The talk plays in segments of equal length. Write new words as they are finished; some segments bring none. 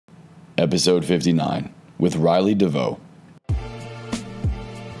Episode 59 with Riley Deveau.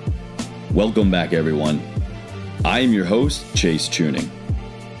 Welcome back, everyone. I am your host, Chase Chewning,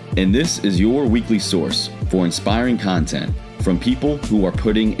 and this is your weekly source for inspiring content from people who are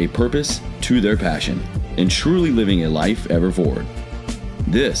putting a purpose to their passion and truly living a life ever forward.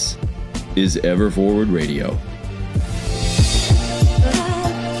 This is Ever Forward Radio.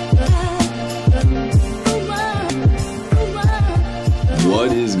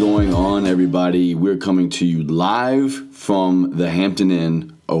 What is going on, everybody? We're coming to you live from the Hampton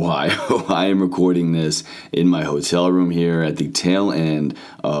Inn, Ohio. I am recording this in my hotel room here at the tail end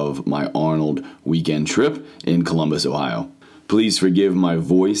of my Arnold weekend trip in Columbus, Ohio. Please forgive my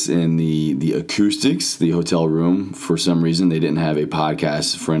voice and the acoustics. The hotel room, for some reason, they didn't have a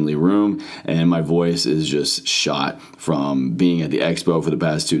podcast-friendly room, and my voice is just shot from being at the expo for the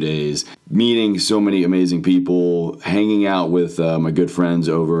past 2 days, meeting so many amazing people, hanging out with my good friends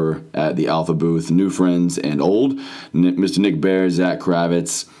over at the Alpha booth, new friends and old, Mr. Nick Bear, Zach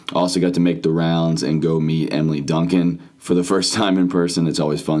Kravitz. Also got to make the rounds and go meet Emily Duncan for the first time in person. It's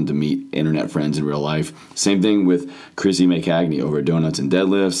always fun to meet internet friends in real life. Same thing with Chrissy McCagney over at Donuts and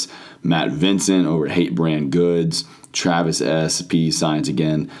Deadlifts, Matt Vincent over at Hate Brand Goods, Travis S. P. Science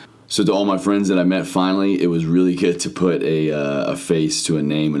again. So to all my friends that I met finally, it was really good to put a face to a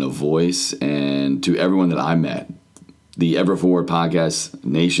name and a voice. And to everyone that I met, the Ever Forward Podcast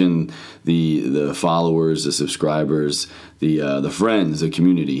Nation, the followers, the subscribers, the friends, the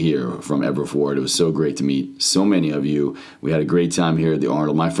community here from Ever Forward. It was so great to meet so many of you. We had a great time here at the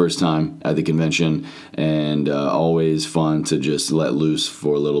Arnold, my first time at the convention, and always fun to just let loose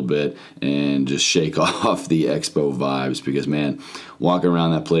for a little bit and just shake off the expo vibes because, man, walking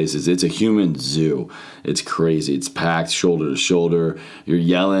around that place, it's a human zoo. It's crazy. It's packed shoulder to shoulder. You're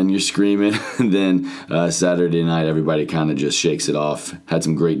yelling, you're screaming. And then Saturday night, everybody kind of just shakes it off. Had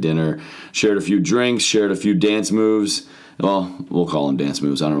some great dinner, shared a few drinks, shared a few dance moves. Well, we'll call them dance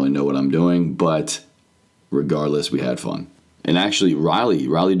moves. I don't really know what I'm doing, but regardless, we had fun. And actually, Riley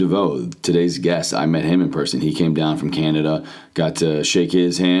Deveau, today's guest, I met him in person. He came down from Canada, got to shake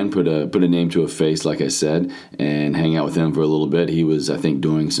his hand, put a name to a face, like I said, and hang out with him for a little bit. He was, I think,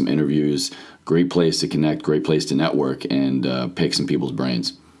 doing some interviews. Great place to connect, great place to network, and pick some people's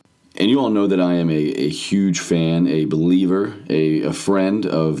brains. And you all know that I am a huge fan, a believer, a friend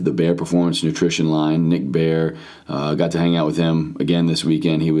of the Bear Performance Nutrition line. Nick Bear, got to hang out with him again this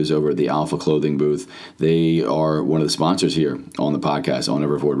weekend. He was over at the Alpha clothing booth. They are one of the sponsors here on the podcast, on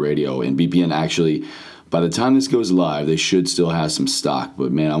Ever Forward Radio. And BPN actually, by the time this goes live, they should still have some stock.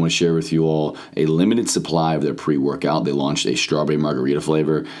 But, man, I want to share with you all a limited supply of their pre-workout. They launched a strawberry margarita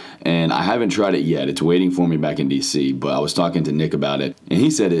flavor, and I haven't tried it yet. It's waiting for me back in D.C., but I was talking to Nick about it, and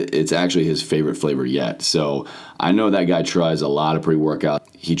he said it's actually his favorite flavor yet. So I know that guy tries a lot of pre-workout.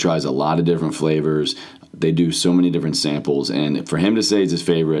 He tries a lot of different flavors. They do so many different samples, and for him to say it's his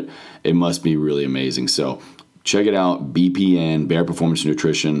favorite, it must be really amazing. So check it out, BPN, Bear Performance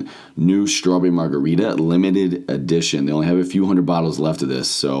Nutrition, new strawberry margarita, limited edition. They only have a few hundred bottles left of this,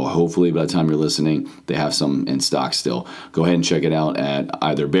 so hopefully by the time you're listening, they have some in stock still. Go ahead and check it out at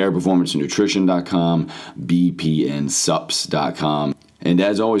either bearperformancenutrition.com, bpnsups.com. And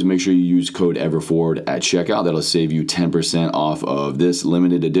as always, make sure you use code EverForward at checkout. That'll save you 10% off of this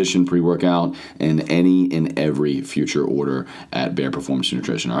limited edition pre-workout and any and every future order at Bear Performance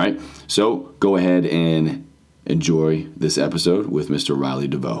Nutrition, all right? So go ahead and enjoy this episode with Mr. Riley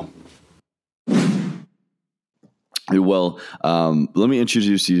Deveau. Well, let me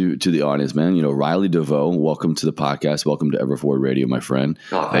introduce you to the audience, man. You know, Riley Deveau, welcome to the podcast. Welcome to Ever Forward Radio, my friend.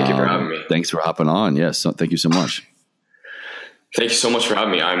 Oh, thank you for having me. Thanks for hopping on. Yes, thank you so much. Thank you so much for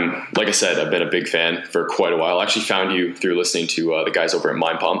having me. Like I said, I've been a big fan for quite a while. I actually found you through listening to the guys over at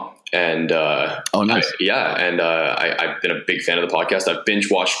Mind Pump. And oh, nice. I've been a big fan of the podcast. I've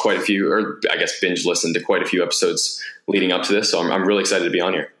binge watched quite a few, or I guess binge listened to quite a few episodes leading up to this. So I'm really excited to be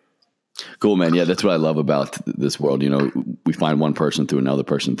on here. Cool, man. Yeah, that's what I love about this world. You know, we find one person through another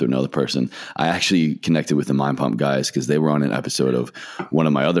person through another person. I actually connected with the Mind Pump guys because they were on an episode of one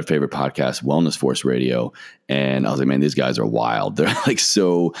of my other favorite podcasts, Wellness Force Radio. And I was like, man, these guys are wild. They're like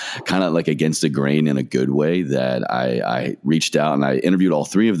so kind of like against the grain in a good way that I reached out and I interviewed all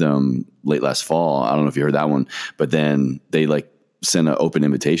three of them late last fall. I don't know if you heard that one, but then they like sent an open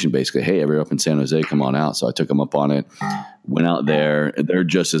invitation basically. Hey, everyone up in San Jose, come on out. So I took them up on it, went out there. They're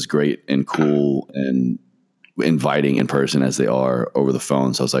just as great and cool and inviting in person as they are over the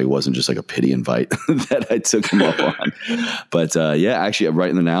phone. So I was like, it wasn't just like a pity invite that I took them up on. But yeah, actually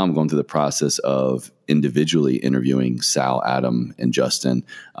right now I'm going through the process of individually interviewing Sal, Adam, and Justin,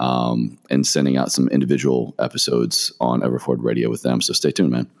 and sending out some individual episodes on Everford Radio with them. So stay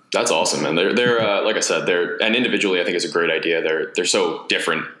tuned, man. That's awesome, man. They're like I said, and individually I think is a great idea. They're so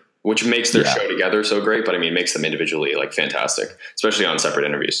different, which makes their show together so great, but I mean, makes them individually like fantastic, especially on separate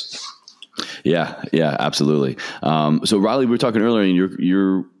interviews. Yeah, absolutely. So Riley, we were talking earlier, and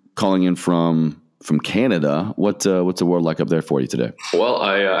you're calling in from Canada. What's the world like up there for you today? Well,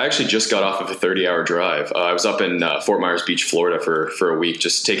 I actually just got off of a 30-hour drive. I was up in Fort Myers Beach, Florida for a week,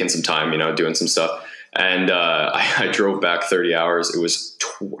 just taking some time, doing some stuff. And I drove back 30 hours. It was,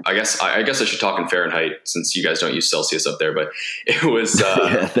 I guess I should talk in Fahrenheit since you guys don't use Celsius up there, but it was,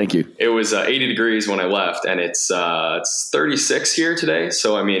 yeah, thank you. It was 80 degrees when I left, and it's 36 here today.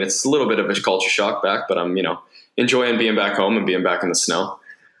 So, I mean, it's a little bit of a culture shock back, but I'm, enjoying being back home and being back in the snow.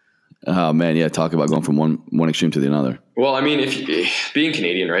 Oh man. Yeah. Talk about going from one extreme to the other. Well, I mean, being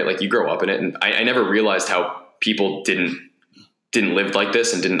Canadian, right? Like you grow up in it, and I never realized how people didn't live like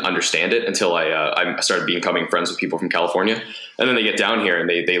this and didn't understand it until I started becoming friends with people from California. And then they get down here and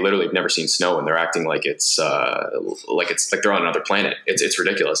they literally have never seen snow, and they're acting like it's like they're on another planet. It's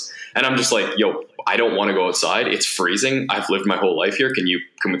ridiculous. And I'm just like, yo, I don't want to go outside. It's freezing. I've lived my whole life here. Can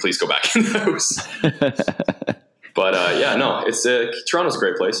we please go back in the house? But yeah, no, Toronto's a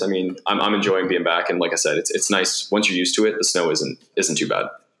great place. I mean, I'm enjoying being back. And like I said, it's nice. Once you're used to it, the snow isn't too bad.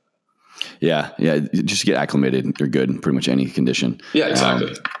 Yeah. Just get acclimated. You're good in pretty much any condition. Yeah,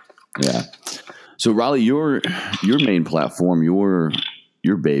 exactly. Yeah. So Riley, your main platform, your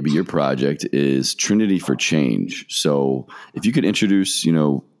baby, your project is Trinity for Change. So if you could introduce,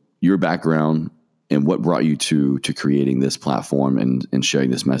 your background and what brought you to creating this platform and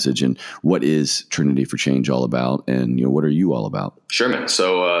sharing this message, and what is Trinity for Change all about, and what are you all about? Sure, man.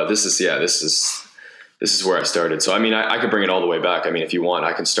 So this is where I started. So I mean, I could bring it all the way back. I mean, if you want,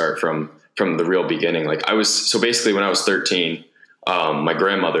 I can start from the real beginning. Like basically when I was 13, my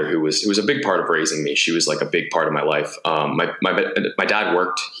grandmother, who was a big part of raising me, she was like a big part of my life. My dad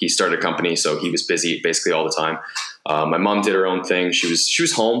worked, he started a company, so he was busy basically all the time. My mom did her own thing. She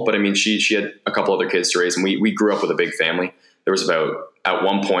was home, but I mean, she had a couple other kids to raise, and we grew up with a big family. There was at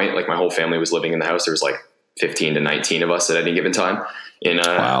one point, like my whole family was living in the house. There was like 15 to 19 of us at any given time.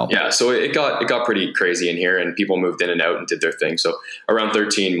 Wow. Yeah, so it got pretty crazy in here, and people moved in and out and did their thing. So around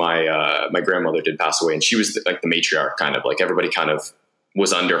 13, my grandmother did pass away, and she was like the matriarch, kind of like everybody kind of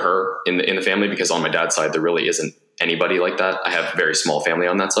was under her in the family, because on my dad's side there really isn't anybody like that. I have a very small family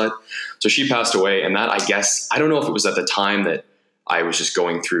on that side. So she passed away, and that, I guess, I don't know if it was at the time that I was just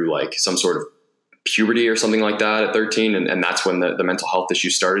going through like some sort of puberty or something like that at 13, and that's when the mental health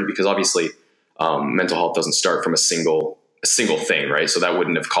issues started, because obviously mental health doesn't start from a single thing, right? So that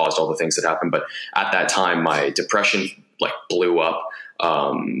wouldn't have caused all the things that happened. But at that time, my depression like blew up.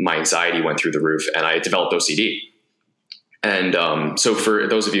 My anxiety went through the roof, and I developed OCD. And so for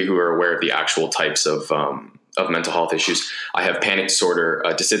those of you who are aware of the actual types of mental health issues, I have panic disorder,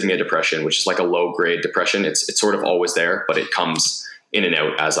 dysthymia depression, which is like a low grade depression. It's sort of always there, but it comes in and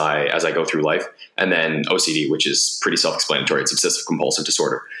out as I go through life. And then OCD, which is pretty self-explanatory. It's obsessive compulsive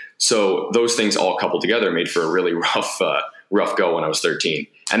disorder. So those things all coupled together made for a really rough go when I was 13.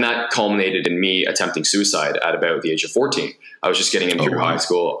 And that culminated in me attempting suicide at about the age of 14. I was just getting in through high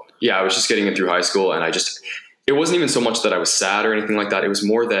school. Yeah, I was just getting in through high school, and it wasn't even so much that I was sad or anything like that. It was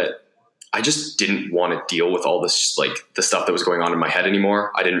more that I just didn't want to deal with all this, like the stuff that was going on in my head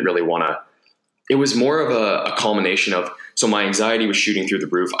anymore. I didn't really want to. It was more of a culmination of, so my anxiety was shooting through the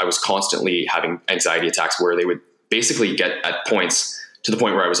roof. I was constantly having anxiety attacks where they would basically get at points to the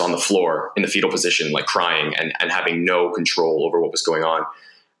point where I was on the floor in the fetal position, like crying and having no control over what was going on.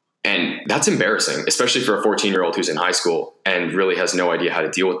 And that's embarrassing, especially for a 14-year-old who's in high school and really has no idea how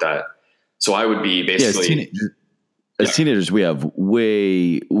to deal with that. So I would be basically... As teenagers, we have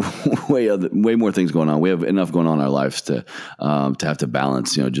way more things going on. We have enough going on in our lives to have to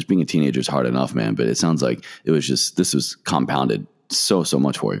balance. Just being a teenager is hard enough, man. But it sounds like this was compounded so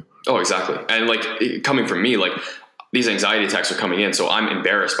much for you. Oh, exactly. And like coming from me, like these anxiety attacks are coming in, so I'm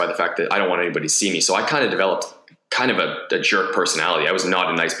embarrassed by the fact that I don't want anybody to see me. So I kind of developed kind of a jerk personality. I was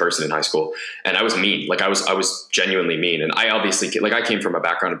not a nice person in high school, and I was mean. Like I was genuinely mean. And I obviously, like, I came from a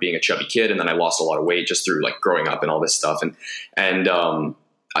background of being a chubby kid, and then I lost a lot of weight just through like growing up and all this stuff.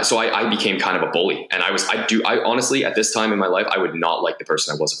 So I became kind of a bully. And I honestly, at this time in my life, I would not like the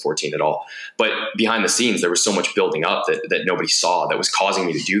person I was at 14 at all. But behind the scenes, there was so much building up that nobody saw that was causing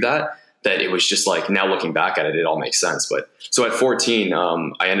me to do that that it was just like, now looking back at it, it all makes sense. But so at 14,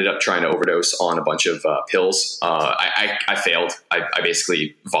 I ended up trying to overdose on a bunch of pills. I failed. I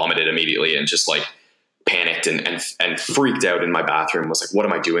basically vomited immediately and just like panicked and freaked out in my bathroom. Was like, what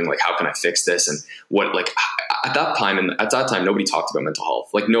am I doing? Like, how can I fix this? And what, like, at that time, nobody talked about mental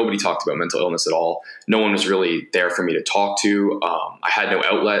health. Like, nobody talked about mental illness at all. No one was really there for me to talk to. I had no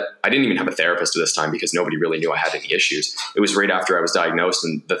outlet. I didn't even have a therapist at this time because nobody really knew I had any issues. It was right after I was diagnosed,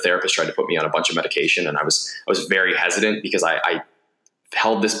 and the therapist tried to put me on a bunch of medication, and I was very hesitant because I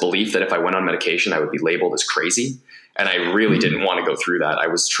held this belief that if I went on medication, I would be labeled as crazy. And I really didn't want to go through that. I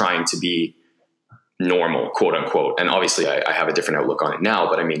was trying to be normal, quote unquote. And obviously I have a different outlook on it now,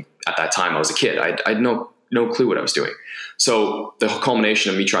 but I mean, at that time I was a kid. I had no clue what I was doing. So the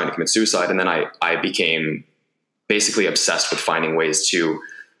culmination of me trying to commit suicide, and then I became basically obsessed with finding ways to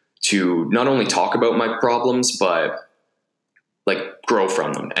not only talk about my problems, but like grow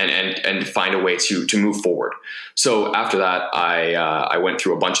from them and find a way to move forward. So after that, I went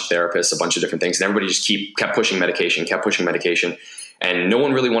through a bunch of therapists, a bunch of different things, and everybody just kept pushing medication. And no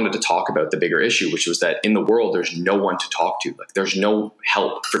one really wanted to talk about the bigger issue, which was that in the world, there's no one to talk to. Like, there's no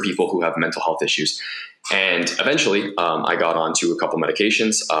help for people who have mental health issues. And eventually, I got onto a couple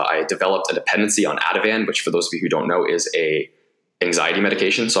medications. I developed a dependency on Ativan, which, for those of you who don't know, is a anxiety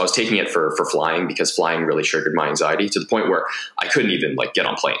medication. So I was taking it for flying, because flying really triggered my anxiety to the point where I couldn't even like get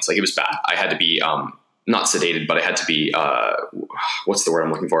on planes. Like, it was bad. I had to be not sedated, but I had to be what's the word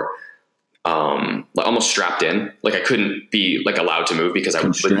I'm looking for? Like almost strapped in. Like, I couldn't be like allowed to move because I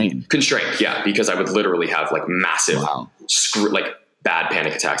would constrained. Yeah. Because I would literally have like massive, like bad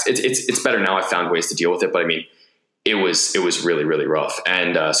panic attacks. It's better now. I've found ways to deal with it, but I mean, it was really, really rough.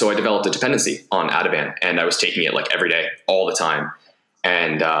 And, so I developed a dependency on Ativan, and I was taking it like every day, all the time.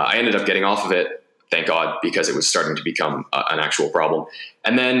 And, I ended up getting off of it, thank God, because it was starting to become an actual problem.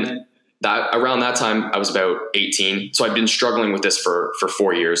 And then around that time, I was about 18. So I've been struggling with this for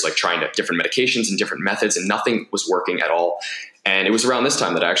 4 years, like trying different medications and different methods, and nothing was working at all. And it was around this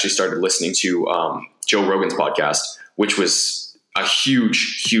time that I actually started listening to Joe Rogan's podcast, which was a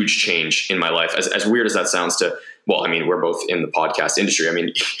huge, huge change in my life. As weird as that sounds to, well, I mean, we're both in the podcast industry. I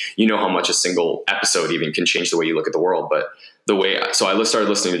mean, you know how much a single episode even can change the way you look at the world. But so I started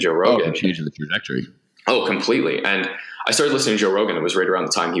listening to Joe Rogan. Oh, changing the trajectory. Oh, completely. And I started listening to Joe Rogan. It was right around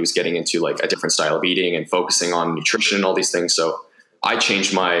the time he was getting into like a different style of eating and focusing on nutrition and all these things. So I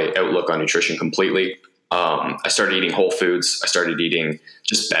changed my outlook on nutrition completely. I started eating whole foods. I started eating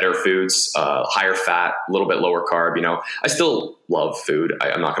just better foods, higher fat, a little bit lower carb. You know, I still love food.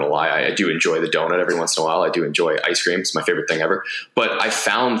 I'm not going to lie. I do enjoy the donut every once in a while. I do enjoy ice cream. It's my favorite thing ever. But I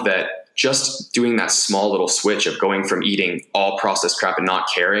found that just doing that small little switch of going from eating all processed crap and not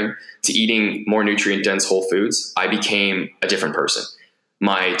caring to eating more nutrient dense whole foods, I became a different person.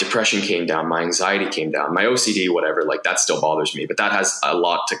 My depression came down, my anxiety came down, my OCD, whatever, like that still bothers me, but that has a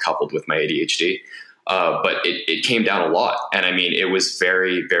lot to coupled with my ADHD. But it came down a lot. And I mean, it was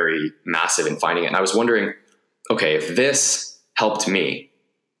very, very massive in finding it. And I was wondering, okay, if this helped me,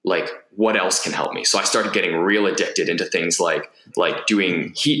 like what else can help me? So I started getting real addicted into things like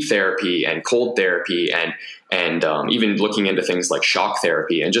doing heat therapy and cold therapy and even looking into things like shock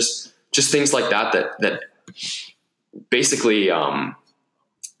therapy and just things like that basically,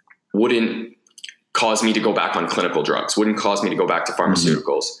 wouldn't cause me to go back on clinical drugs, wouldn't cause me to go back to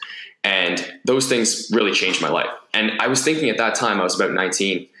pharmaceuticals. Mm-hmm. And those things really changed my life. And I was thinking at that time, I was about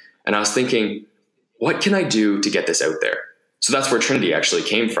 19, and I was thinking, what can I do to get this out there? So that's where Trinity actually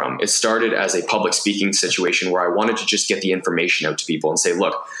came from. It started as a public speaking situation where I wanted to just get the information out to people and say,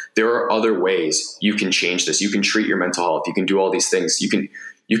 look, there are other ways you can change this. You can treat your mental health. You can do all these things. You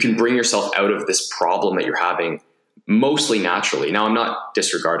can bring yourself out of this problem that you're having mostly naturally. Now, I'm not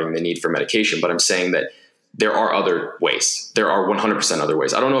disregarding the need for medication, but I'm saying that there are other ways. There are 100% other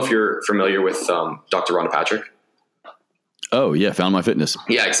ways. I don't know if you're familiar with Dr. Rhonda Patrick. Oh yeah, Found My Fitness.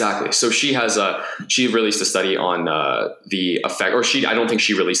 Yeah, exactly. So she released a study on the effect, I don't think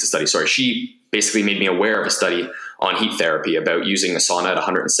she released a study. Sorry, she basically made me aware of a study on heat therapy about using a sauna at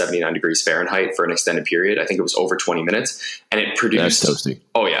 179 degrees Fahrenheit for an extended period. I think it was over 20 minutes, and it produced. That's toasty.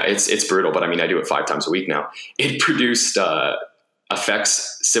 Oh yeah, it's brutal. But I mean, I do it 5 times a week now. It produced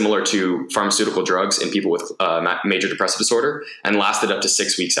effects similar to pharmaceutical drugs in people with major depressive disorder, and lasted up to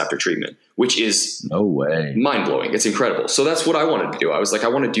 6 weeks after treatment, which is no way mind-blowing. It's incredible. So that's what I wanted to do. I was like, I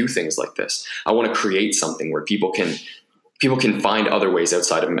want to do things like this. I want to create something where people can find other ways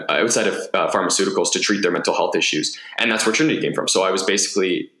outside of pharmaceuticals to treat their mental health issues. And that's where Trinity came from. So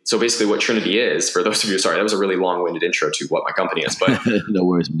basically what Trinity is, for those of you, sorry, that was a really long-winded intro to what my company is, but no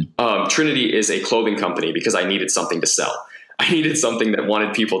worries, man. Trinity is a clothing company because I needed something to sell. I needed something that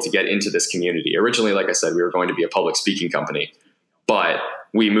wanted people to get into this community. Originally, like I said, we were going to be a public speaking company, but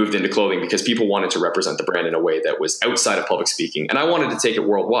we moved into clothing because people wanted to represent the brand in a way that was outside of public speaking. And I wanted to take it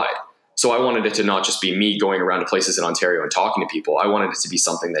worldwide. So I wanted it to not just be me going around to places in Ontario and talking to people. I wanted it to be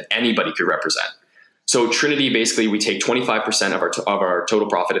something that anybody could represent. So Trinity, basically, we take 25% of our total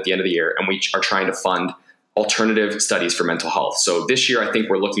profit at the end of the year, and we are trying to fund alternative studies for mental health. So this year, I think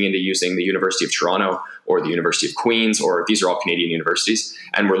we're looking into using the University of Toronto or the University of Queens, or these are all Canadian universities.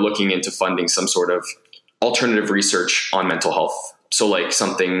 And we're looking into funding some sort of alternative research on mental health. So like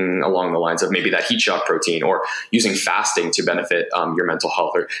something along the lines of maybe that heat shock protein, or using fasting to benefit your mental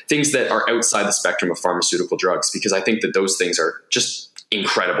health, or things that are outside the spectrum of pharmaceutical drugs, because I think that those things are just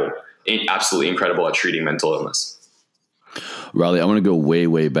incredible, absolutely incredible at treating mental illness. Riley, I want to go way,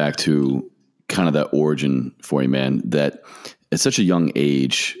 way back to kind of that origin for you, man, that at such a young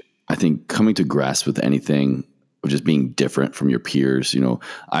age, I think coming to grasp with anything of just being different from your peers.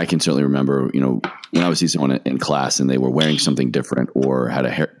 I can certainly remember, when I would see someone in class and they were wearing something different, or had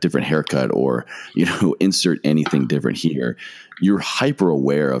a different haircut, or, insert anything different here, you're hyper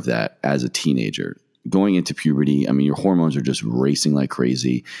aware of that as a teenager. Going into puberty, I mean, your hormones are just racing like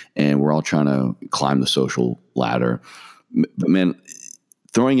crazy, and we're all trying to climb the social ladder. But man,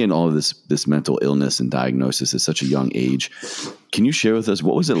 throwing in all of this mental illness and diagnosis at such a young age, can you share with us,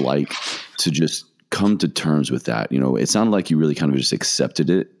 what was it like to just come to terms with that? It sounded like you really kind of just accepted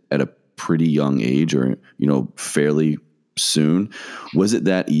it at a pretty young age, or, fairly soon. Was it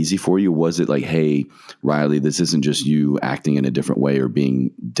that easy for you? Was it like, hey, Riley, this isn't just you acting in a different way or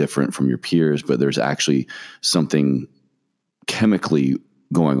being different from your peers, but there's actually something chemically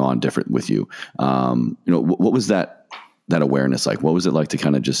going on different with you? What was that awareness like? What was it like to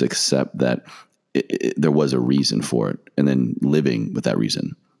kind of just accept that there was a reason for it, and then living with that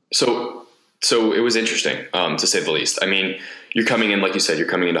reason? So it was interesting, to say the least. I mean, you're coming in, like you said, you're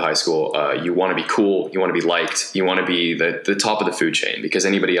coming into high school. You want to be cool. You want to be liked. You want to be the top of the food chain, because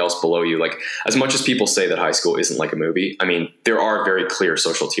anybody else below you, like, as much as people say that high school isn't like a movie, I mean, there are very clear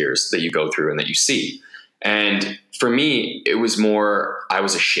social tiers that you go through and that you see. And for me, it was more, I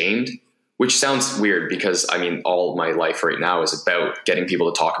was ashamed, which sounds weird, because I mean, all my life right now is about getting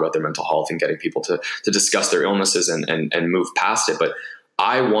people to talk about their mental health and getting people to discuss their illnesses and move past it. But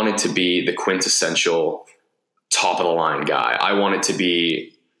I wanted to be the quintessential top of the line guy. I wanted to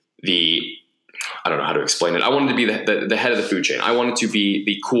be I don't know how to explain it. I wanted to be the head of the food chain. I wanted to be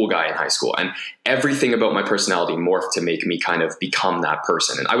the cool guy in high school, and everything about my personality morphed to make me kind of become that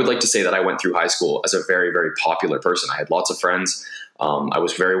person. And I would like to say that I went through high school as a very, very popular person. I had lots of friends. I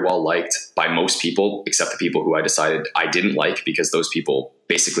was very well liked by most people, except the people who I decided I didn't like, because those people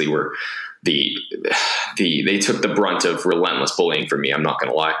basically were they took the brunt of relentless bullying from me. I'm not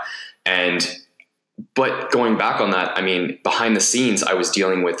going to lie. But going back on that, I mean, behind the scenes, I was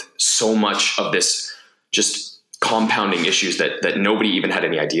dealing with so much of this just compounding issues that nobody even had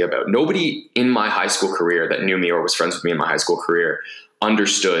any idea about. Nobody in my high school career that knew me or was friends with me in my high school career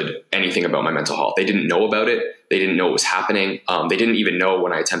understood anything about my mental health. They didn't know about it. They didn't know what was happening. They didn't even know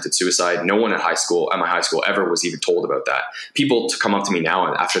when I attempted suicide. No one at my high school ever was even told about that. People to come up to me now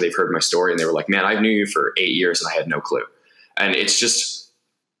and after they've heard my story, and they were like, man, I've knew you for 8 years and I had no clue. And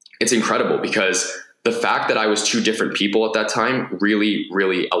it's incredible, because the fact that I was two different people at that time really,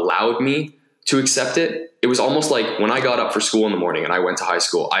 really allowed me to accept it. It was almost like when I got up for school in the morning and I went to high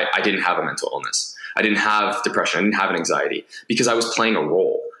school, I didn't have a mental illness. I didn't have depression. I didn't have an anxiety, because I was playing a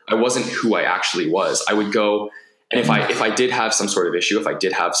role. I wasn't who I actually was. I would go, and if I did have some sort of issue, if I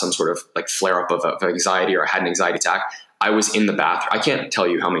did have some sort of like flare up of anxiety, or I had an anxiety attack, I was in the bathroom. I can't tell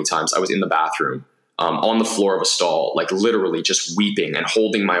you how many times I was in the bathroom, on the floor of a stall, like literally just weeping and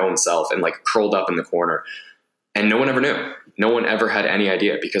holding my own self and like curled up in the corner. And no one ever knew. No one ever had any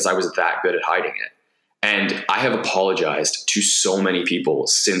idea, because I was that good at hiding it. And I have apologized to so many people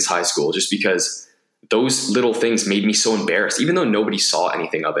since high school, just because those little things made me so embarrassed, even though nobody saw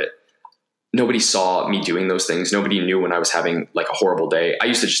anything of it. Nobody saw me doing those things. Nobody knew when I was having like a horrible day. I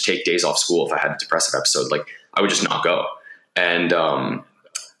used to just take days off school if I had a depressive episode. Like, I would just not go. And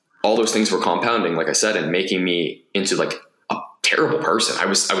all those things were compounding, like I said, and making me into like a terrible person. I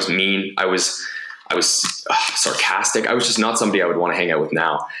was mean. I was sarcastic. I was just not somebody I would want to hang out with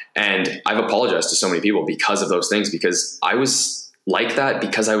now. And I've apologized to so many people because of those things, because I was like that,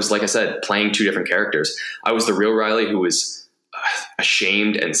 because I was, like I said, playing two different characters. I was the real Riley who was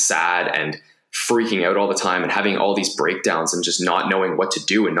ashamed and sad and freaking out all the time and having all these breakdowns and just not knowing what to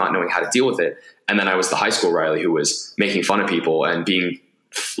do and not knowing how to deal with it. And then I was the high school Riley who was making fun of people and being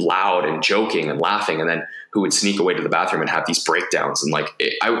loud and joking and laughing, and then who would sneak away to the bathroom and have these breakdowns. And like,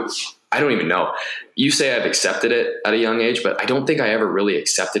 I don't even know. you say I've accepted it at a young age, but I don't think I ever really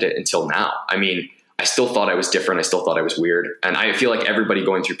accepted it until now. I mean, I still thought I was different. I still thought I was weird. And I feel like everybody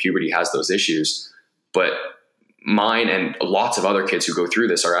going through puberty has those issues, but mine and lots of other kids who go through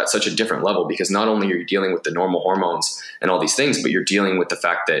this are at such a different level, because not only are you dealing with the normal hormones and all these things, but you're dealing with the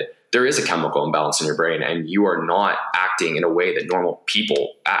fact that there is a chemical imbalance in your brain and you are not acting in a way that normal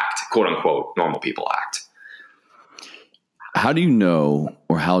people act, quote unquote, normal people act. How do you know,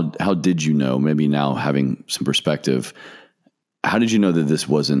 or how did you know, maybe now having some perspective, how did you know that this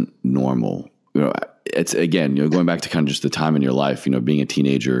wasn't normal? You know, it's, again, you know, going back to kind of just the time in your life, you know, being a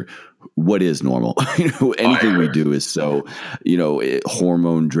teenager, what is normal? You know, anything we do is so, you know,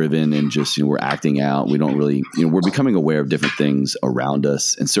 hormone driven, and just, you know, we're acting out. We don't really, you know, we're becoming aware of different things around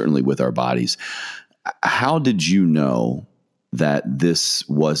us, and certainly with our bodies. How did you know that this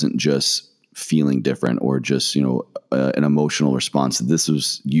wasn't just feeling different, or just, you know, an emotional response? This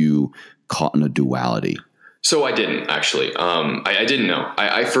was you caught in a duality. So I didn't actually. I didn't know.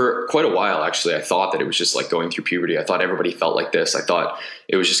 I for quite a while, actually, I thought that it was just like going through puberty. I thought everybody felt like this. I thought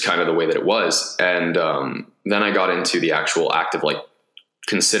it was just kind of the way that it was. And then I got into the actual act of like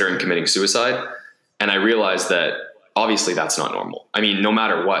considering committing suicide. And I realized that obviously that's not normal. I mean, no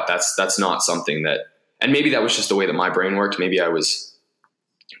matter what, that's not something that, and maybe that was just the way that my brain worked. Maybe I was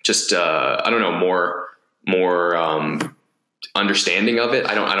just, I don't know, more understanding of it.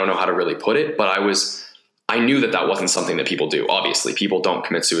 I don't know how to really put it, but I knew that wasn't something that people do. Obviously, people don't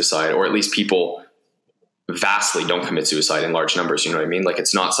commit suicide, or at least people vastly don't commit suicide in large numbers. You know what I mean? Like,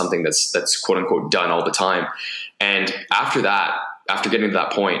 it's not something that's quote unquote done all the time. And after that, after getting to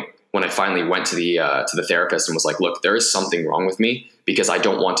that point, when I finally went to the therapist and was like, look, there is something wrong with me, because I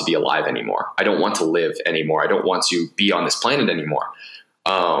don't want to be alive anymore. I don't want to live anymore. I don't want to be on this planet anymore.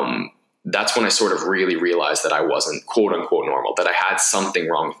 That's when I sort of really realized that I wasn't quote unquote normal, that I had something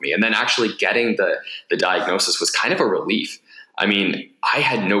wrong with me. And then actually getting the diagnosis was kind of a relief. I mean, I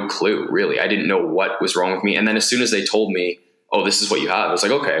had no clue, really. I didn't know what was wrong with me. And then as soon as they told me, oh, this is what you have, I was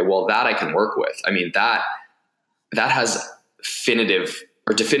like, okay, well, that I can work with. I mean, that has definitive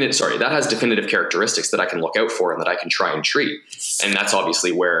characteristics that I can look out for and that I can try and treat. And that's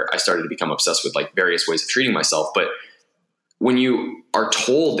obviously where I started to become obsessed with like various ways of treating myself. But when you are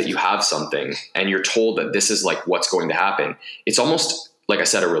told that you have something and you're told that this is like what's going to happen, it's almost, like I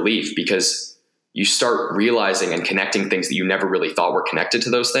said, a relief, because you start realizing and connecting things that you never really thought were connected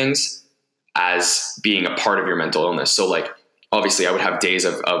to those things as being a part of your mental illness. So like, obviously I would have days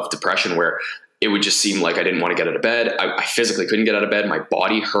of depression where it would just seem like I didn't want to get out of bed. I physically couldn't get out of bed. My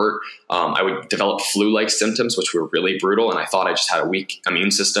body hurt. I would develop flu-like symptoms, which were really brutal. And I thought I just had a weak immune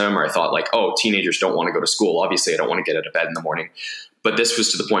system, or I thought like, oh, teenagers don't want to go to school. Obviously I don't want to get out of bed in the morning. But this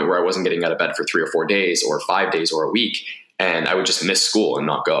was to the point where I wasn't getting out of bed for 3 or 4 days or 5 days or a week. And I would just miss school and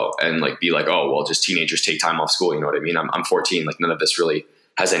not go, and like be like, oh, well, just teenagers take time off school. You know what I mean? I'm 14. Like, none of this really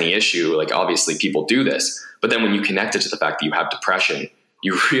has any issue. Like, obviously people do this. But then when you connect it to the fact that you have depression,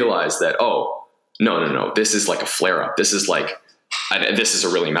 you realize that, oh, no, this is like a flare up. This is like, this is a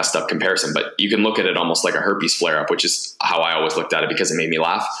really messed up comparison, but you can look at it almost like a herpes flare up, which is how I always looked at it, because it made me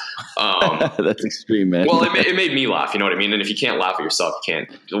laugh. That's extreme, man. Well, it made me laugh. You know what I mean? And if you can't laugh at yourself, you can't,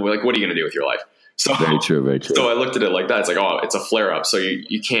 like, what are you going to do with your life? So very true, very true. So I looked at it like that. It's like, oh, it's a flare up. So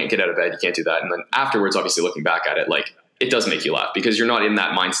you can't get out of bed. You can't do that. And then afterwards, obviously looking back at it, like, it does make you laugh because you're not in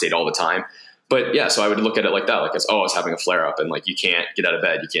that mind state all the time. But yeah, so I would look at it like that, like, it's, oh, I was having a flare up, and like, you can't get out of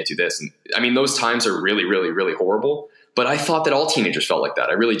bed, you can't do this. And I mean, those times are really, really, really horrible. But I thought that all teenagers felt like that.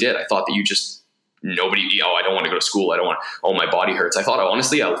 I really did. I thought that I don't want to go to school. My body hurts. I thought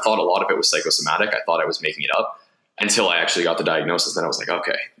a lot of it was psychosomatic. I thought I was making it up until I actually got the diagnosis. Then I was like,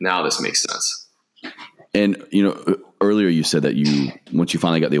 okay, now this makes sense. And, you know, earlier you said that once you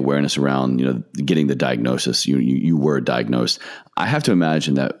finally got the awareness around, you know, getting the diagnosis, you were diagnosed. I have to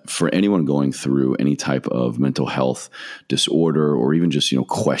imagine that for anyone going through any type of mental health disorder, or even just, you know,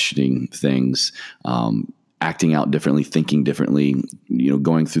 questioning things, acting out differently, thinking differently, you know,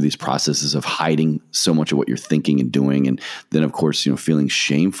 going through these processes of hiding so much of what you're thinking and doing, and then of course, you know, feeling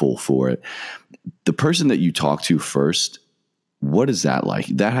shameful for it. The person that you talk to first, what is that like?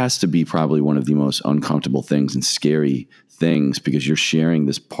 That has to be probably one of the most uncomfortable things and scary things, because you're sharing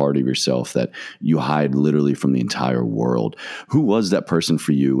this part of yourself that you hide literally from the entire world. Who was that person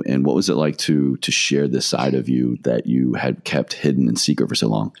for you, and what was it like to share this side of you that you had kept hidden and secret for so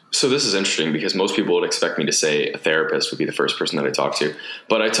long? So this is interesting, because most people would expect me to say a therapist would be the first person that I talked to.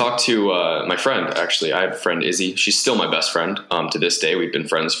 But I talked to my friend, actually. I have a friend, Izzy. She's still my best friend to this day. We've been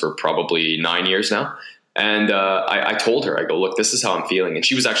friends for probably 9 years now. And I told her, I go, look, this is how I'm feeling. And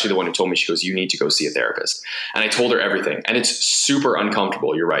she was actually the one who told me, she goes, you need to go see a therapist. And I told her everything. And it's super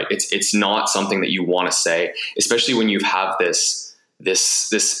uncomfortable. You're right. It's not something that you want to say, especially when you have this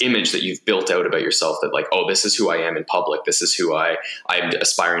image that you've built out about yourself, that like, oh, this is who I am in public. This is who I'm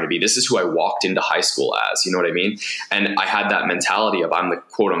aspiring to be. This is who I walked into high school as, you know what I mean? And I had that mentality of I'm the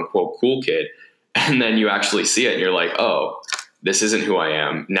quote unquote cool kid. And then you actually see it and you're like, oh, this isn't who I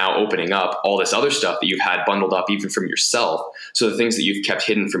am. Now opening up all this other stuff that you've had bundled up even from yourself. So the things that you've kept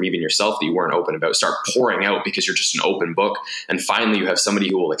hidden from even yourself that you weren't open about start pouring out because you're just an open book. And finally you have somebody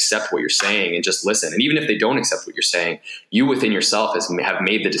who will accept what you're saying and just listen. And even if they don't accept what you're saying, you within yourself have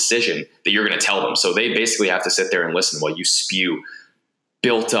made the decision that you're going to tell them. So they basically have to sit there and listen while you spew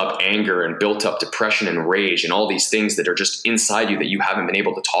built up anger and built up depression and rage and all these things that are just inside you that you haven't been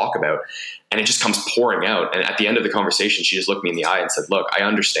able to talk about. And it just comes pouring out. And at the end of the conversation, she just looked me in the eye and said, look, I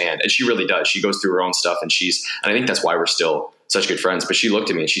understand. And she really does. She goes through her own stuff and I think that's why we're still such good friends. But she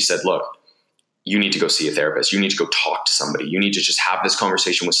looked at me and she said, look, you need to go see a therapist. You need to go talk to somebody. You need to just have this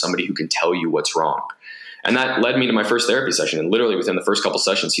conversation with somebody who can tell you what's wrong. And that led me to my first therapy session. And literally within the first couple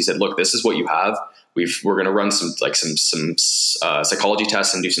sessions, he said, look, this is what you have. We're going to run some psychology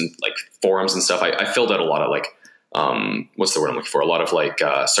tests and do some like forums and stuff. I filled out a lot of like, what's the word I'm looking for? A lot of like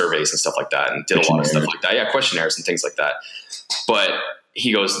surveys and stuff like that, and did a lot of stuff like that. Yeah, questionnaires and things like that. But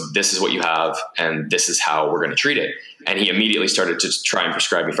he goes, this is what you have, and this is how we're going to treat it. And he immediately started to try and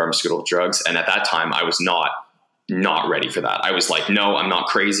prescribe me pharmaceutical drugs. And at that time, I was not ready for that. I was like, no, I'm not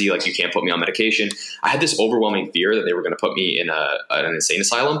crazy. Like, you can't put me on medication. I had this overwhelming fear that they were going to put me in an insane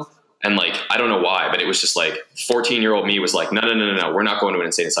asylum. And like, I don't know why, but it was just like 14-year-old me was like, no, we're not going to an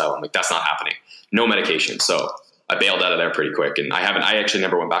insane asylum. Like, that's not happening. No medication. So I bailed out of there pretty quick. And I actually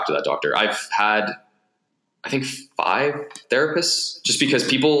never went back to that doctor. I've had, I think 5 therapists, just because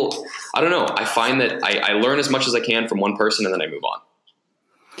people, I don't know. I find that I learn as much as I can from one person and then I move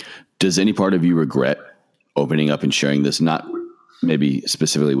on. Does any part of you regret opening up and sharing this, not maybe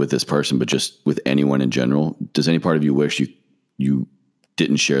specifically with this person, but just with anyone in general? Does any part of you wish you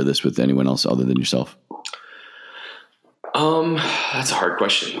didn't share this with anyone else other than yourself? That's a hard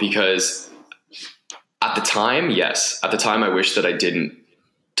question, because at the time, yes. At the time, I wish that I didn't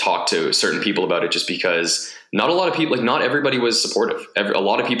talk to certain people about it, just because not a lot of people, like not everybody was supportive. A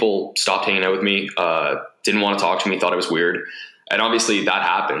lot of people stopped hanging out with me, didn't want to talk to me, thought it was weird. And obviously that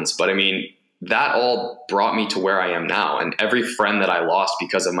happens. But I mean, that all brought me to where I am now. And every friend that I lost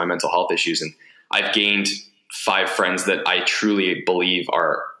because of my mental health issues, and I've gained 5 friends that I truly believe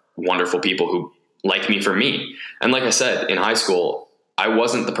are wonderful people who like me for me. And like I said, in high school, I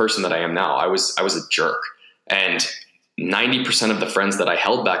wasn't the person that I am now. I was a jerk. And 90% of the friends that I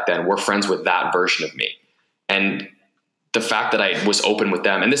held back then were friends with that version of me. And the fact that I was open with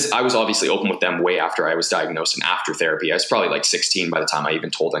them, and I was obviously open with them way after I was diagnosed and after therapy. I was probably like 16 by the time I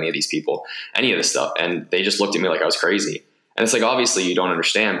even told any of these people any of this stuff. And they just looked at me like I was crazy. And it's like, obviously you don't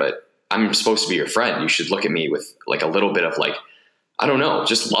understand, but I'm supposed to be your friend. You should look at me with like a little bit of like, I don't know,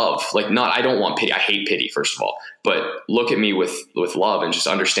 just love. Like, I don't want pity. I hate pity, first of all, but look at me with love and just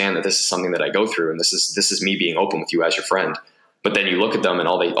understand that this is something that I go through. And this is me being open with you as your friend. But then you look at them and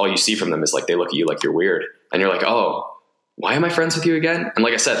all you see from them is like, they look at you like you're weird. And you're like, oh, why am I friends with you again? And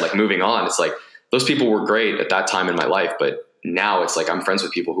like I said, like moving on, it's like those people were great at that time in my life, but now it's like I'm friends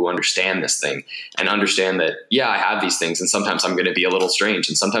with people who understand this thing and understand that, yeah, I have these things and sometimes I'm going to be a little strange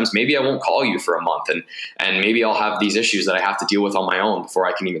and sometimes maybe I won't call you for a month and maybe I'll have these issues that I have to deal with on my own before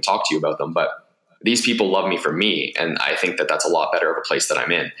I can even talk to you about them. But these people love me for me. And I think that that's a lot better of a place that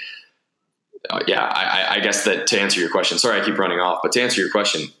I'm in. I guess that to answer your question, sorry, I keep running off, but to answer your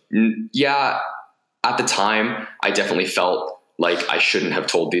question, yeah, at the time I definitely felt like I shouldn't have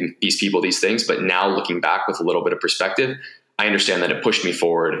told these people these things. But now looking back with a little bit of perspective, I understand that it pushed me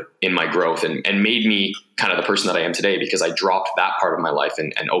forward in my growth and made me kind of the person that I am today because I dropped that part of my life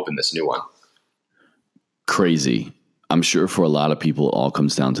and opened this new one. Crazy. I'm sure for a lot of people, it all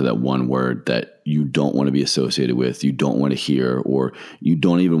comes down to that one word that you don't want to be associated with, you don't want to hear, or you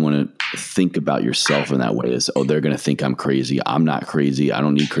don't even want to think about yourself in that way as, oh, they're going to think I'm crazy. I'm not crazy. I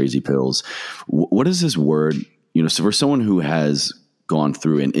don't need crazy pills. What is this word? So for someone who has gone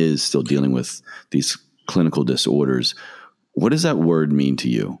through and is still dealing with these clinical disorders, what does that word mean to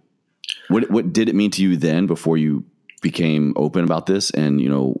you? What did it mean to you then before you became open about this? And,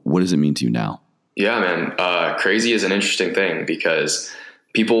 what does it mean to you now? Yeah, man. Crazy is an interesting thing because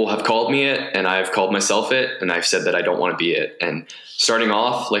people have called me it, and I've called myself it, and I've said that I don't want to be it. And starting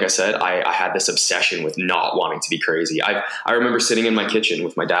off, like I said, I had this obsession with not wanting to be crazy. I remember sitting in my kitchen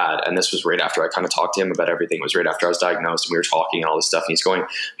with my dad, and this was right after I kind of talked to him about everything. It was right after I was diagnosed, and we were talking and all this stuff, and he's going, "You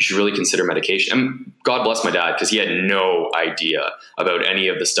should really consider medication." And God bless my dad, because he had no idea about any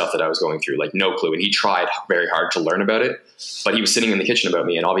of the stuff that I was going through, like no clue. And he tried very hard to learn about it, but he was sitting in the kitchen about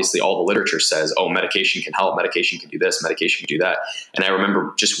me, and obviously all the literature says, oh, medication can help, medication can do this, medication can do that. And I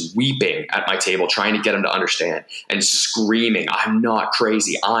remember just weeping at my table, trying to get him to understand, and screaming, "I'm not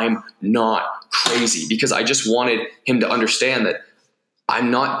crazy. I'm not crazy," because I just wanted him to understand that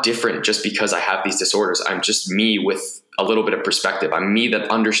I'm not different just because I have these disorders. I'm just me with a little bit of perspective. I'm me that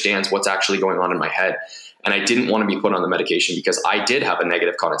understands what's actually going on in my head. And I didn't want to be put on the medication because I did have a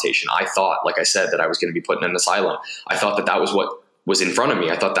negative connotation. I thought, like I said, that I was going to be put in an asylum. I thought that that was what was in front of me.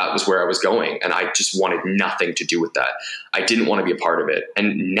 I thought that was where I was going. And I just wanted nothing to do with that. I didn't want to be a part of it.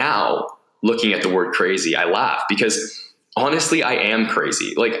 And now, looking at the word crazy, I laugh because honestly, I am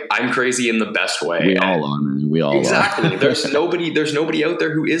crazy. Like, I'm crazy in the best way. We all are, man. We all exactly. are. There's nobody out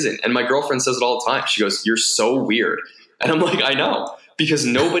there who isn't. And my girlfriend says it all the time. She goes, "You're so weird." And I'm like, I know, because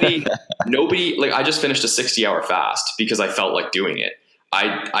nobody, like, I just finished a 60-hour fast because I felt like doing it.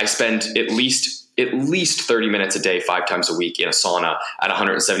 I spend at least 30 minutes a day, 5 times a week in a sauna at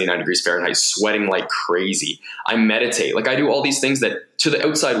 179 degrees Fahrenheit, sweating like crazy. I meditate. Like, I do all these things that to the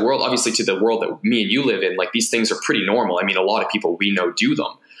outside world, obviously to the world that me and you live in, like, these things are pretty normal. I mean, a lot of people we know do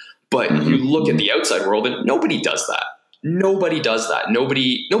them, but you look at the outside world and nobody does that. Nobody does that.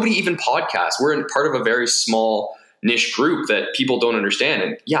 Nobody even podcasts. We're in part of a very small niche group that people don't understand.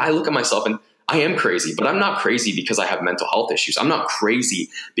 And yeah, I look at myself and I am crazy, but I'm not crazy because I have mental health issues. I'm not crazy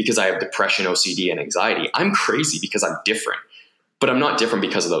because I have depression, OCD, and anxiety. I'm crazy because I'm different, but I'm not different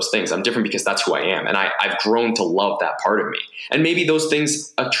because of those things. I'm different because that's who I am. And I've grown to love that part of me. And maybe those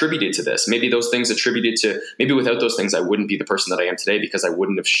things attributed to this, maybe those things attributed to, maybe without those things, I wouldn't be the person that I am today because I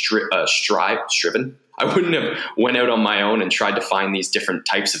wouldn't have striven. I wouldn't have went out on my own and tried to find these different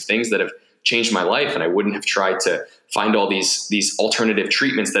types of things that have changed my life. And I wouldn't have tried to find all these alternative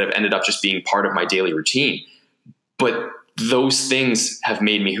treatments that have ended up just being part of my daily routine. But those things have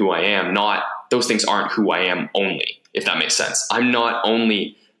made me who I am. Those things aren't who I am only, if that makes sense. I'm not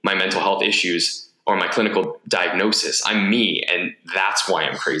only my mental health issues or my clinical diagnosis. I'm me, and that's why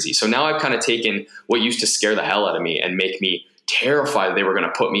I'm crazy. So now I've kind of taken what used to scare the hell out of me and make me terrified they were going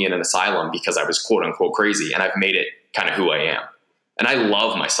to put me in an asylum because I was quote unquote crazy, and I've made it kind of who I am. And I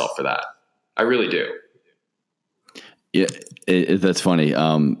love myself for that. I really do. Yeah, that's funny.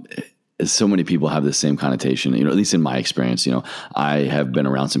 So many people have the same connotation, at least in my experience. I have been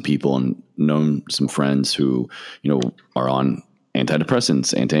around some people and known some friends who, are on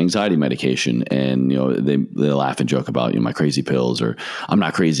antidepressants, anti-anxiety medication. And, they laugh and joke about, my crazy pills, or I'm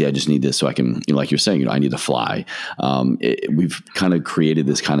not crazy. I just need this so I can, like you're saying, I need to fly. We've kind of created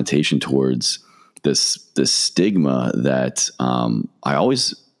this connotation towards this stigma that I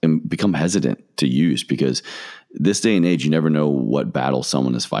always become hesitant to use, because this day and age, you never know what battle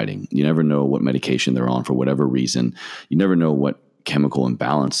someone is fighting. You never know what medication they're on for whatever reason. You never know what chemical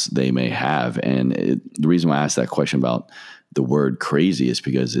imbalance they may have. And the reason why I asked that question about the word crazy is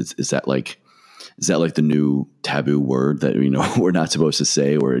because is that like the new taboo word that, we're not supposed to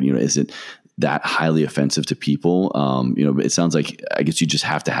say, or, is it that highly offensive to people? But it sounds like, I guess you just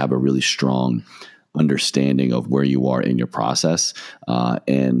have to have a really strong understanding of where you are in your process.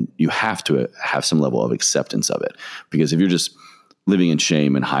 And you have to have some level of acceptance of it, because if you're just living in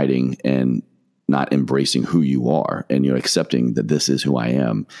shame and hiding and not embracing who you are and you're accepting that this is who I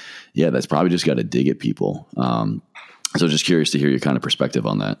am, that's probably just got to dig at people. So just curious to hear your kind of perspective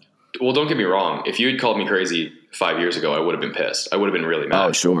on that. Well, don't get me wrong. If you had called me crazy 5 years ago, I would have been pissed. I would have been really mad.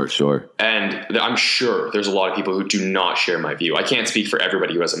 Oh, sure. And I'm sure there's a lot of people who do not share my view. I can't speak for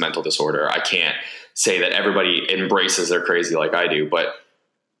everybody who has a mental disorder. I can't say that everybody embraces their crazy like I do. But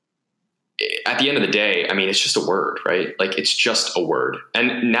at the end of the day, I mean, it's just a word, right? Like, it's just a word.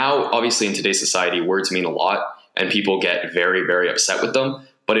 And now, obviously, in today's society, words mean a lot and people get very, very upset with them.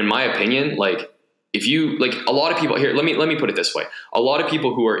 But in my opinion, like, if you like a lot of people here, let me put it this way. A lot of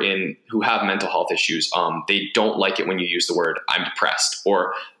people who have mental health issues, they don't like it when you use the word "I'm depressed,"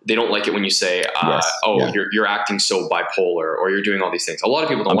 or they don't like it when you say, you're acting so bipolar, or you're doing all these things. A lot of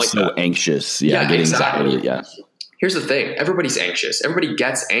people don't like that. Anxious. Yeah, exactly. Anxiety. Yeah. Here's the thing. Everybody's anxious. Everybody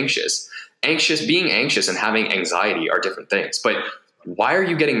gets anxious. Being anxious and having anxiety are different things. But why are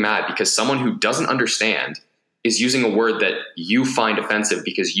you getting mad because someone who doesn't understand is using a word that you find offensive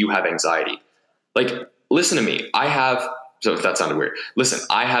because you have anxiety? Like, listen to me. So if that sounded weird, listen,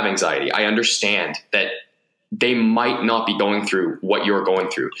 I have anxiety. I understand that they might not be going through what you're going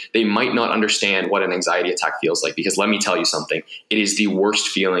through. They might not understand what an anxiety attack feels like, because let me tell you something, it is the worst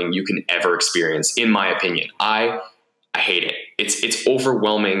feeling you can ever experience, in my opinion. I hate it. It's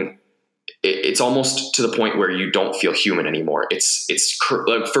overwhelming. It's almost to the point where you don't feel human anymore.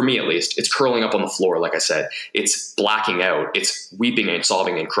 Like, for me at least, it's curling up on the floor. Like I said, it's blacking out. It's weeping and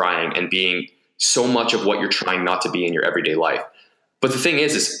sobbing and crying and being so much of what you're trying not to be in your everyday life. But the thing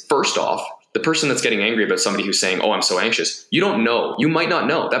is first off, the person that's getting angry about somebody who's saying, oh, I'm so anxious, you don't know. You might not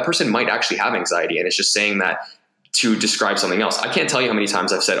know. That person might actually have anxiety, and it's just saying that to describe something else. I can't tell you how many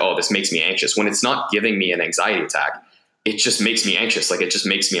times I've said, oh, this makes me anxious, when it's not giving me an anxiety attack. It just makes me anxious. Like, it just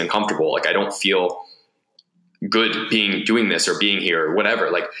makes me uncomfortable. Like, I don't feel good doing this or being here or whatever.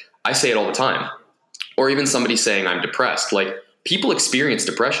 Like, I say it all the time. Or even somebody saying I'm depressed. Like, people experience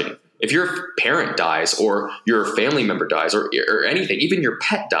depression. If your parent dies, or your family member dies, or anything, even your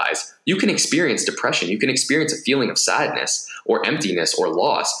pet dies, you can experience depression. You can experience a feeling of sadness or emptiness or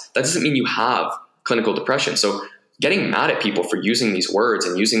loss. That doesn't mean you have clinical depression. So getting mad at people for using these words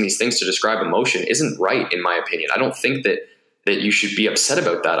and using these things to describe emotion isn't right, in my opinion. I don't think that you should be upset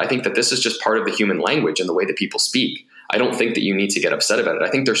about that. I think that this is just part of the human language and the way that people speak. I don't think that you need to get upset about it. I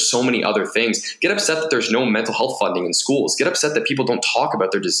think there's so many other things. Get upset that there's no mental health funding in schools. Get upset that people don't talk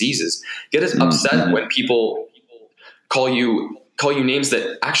about their diseases. Get upset when people call you names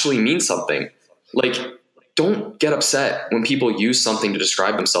that actually mean something. Like, don't get upset when people use something to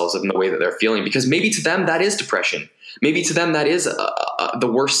describe themselves in the way that they're feeling, because maybe to them that is depression. Maybe to them that is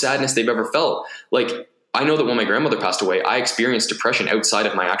the worst sadness they've ever felt. Like, I know that when my grandmother passed away, I experienced depression outside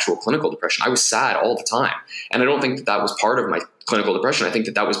of my actual clinical depression. I was sad all the time. And I don't think that was part of my clinical depression. I think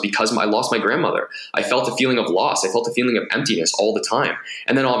that was because I lost my grandmother. I felt a feeling of loss. I felt a feeling of emptiness all the time.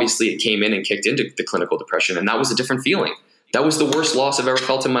 And then obviously it came in and kicked into the clinical depression. And that was a different feeling. That was the worst loss I've ever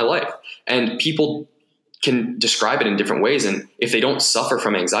felt in my life. And people can describe it in different ways. And if they don't suffer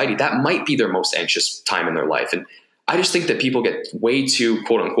from anxiety, that might be their most anxious time in their life. And I just think that people get way too,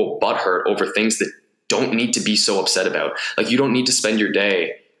 quote unquote, butthurt over things that don't need to be so upset about. Like, you don't need to spend your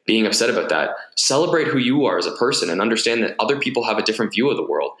day being upset about that. Celebrate who you are as a person and understand that other people have a different view of the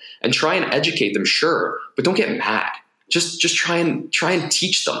world, and try and educate them, sure, but don't get mad. Just try and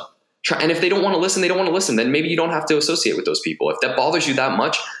teach them. And if they don't want to listen, they don't want to listen. Then maybe you don't have to associate with those people. If that bothers you that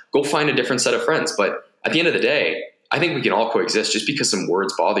much, go find a different set of friends. But at the end of the day, I think we can all coexist. Just because some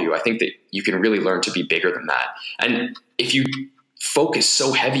words bother you, I think that you can really learn to be bigger than that. And if you focus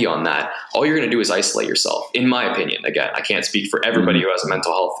so heavy on that, all you're going to do is isolate yourself, in my opinion. Again, I can't speak for everybody who has a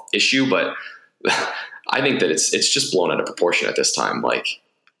mental health issue, but I think that it's just blown out of proportion at this time. Like,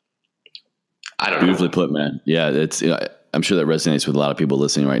 I don't know. Beautifully put, man. Yeah, it's, I'm sure that resonates with a lot of people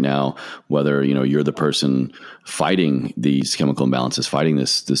listening right now, whether, you're the person fighting these chemical imbalances, fighting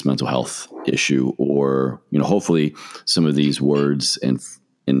this mental health issue, or, hopefully some of these words and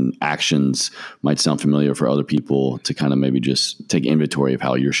actions might sound familiar for other people, to kind of maybe just take inventory of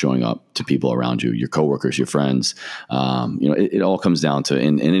how you're showing up to people around you, your coworkers, your friends. It all comes down to,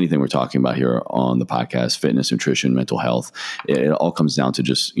 in anything we're talking about here on the podcast, fitness, nutrition, mental health, it all comes down to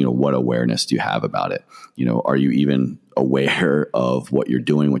just, what awareness do you have about it? Are you even aware of what you're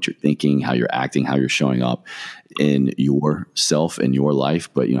doing, what you're thinking, how you're acting, how you're showing up in yourself and your life?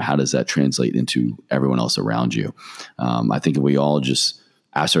 But, how does that translate into everyone else around you? I think if we all just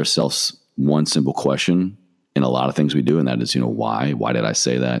ask ourselves one simple question in a lot of things we do, and that is, why? Why did I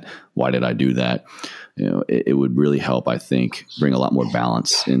say that? Why did I do that? It would really help, I think, bring a lot more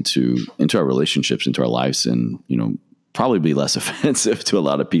balance into our relationships, into our lives, and, probably be less offensive to a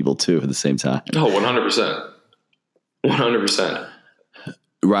lot of people too at the same time. Oh, 100%. 100%.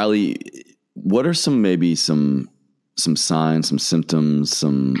 Riley, what are some signs, some symptoms,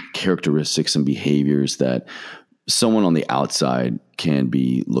 some characteristics, some behaviors that someone on the outside can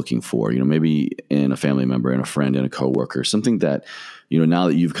be looking for, maybe in a family member, in a friend, in a coworker, something that, now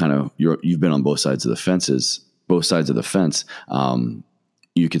that you've been on both sides of the fence,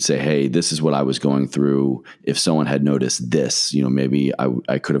 you could say, hey, this is what I was going through. If someone had noticed this, maybe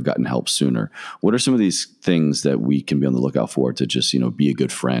I could have gotten help sooner. What are some of these things that we can be on the lookout for to just, be a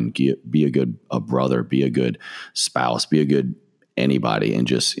good friend, be a good brother, be a good spouse, be a good anybody, and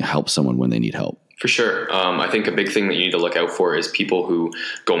just help someone when they need help? For sure. I think a big thing that you need to look out for is people who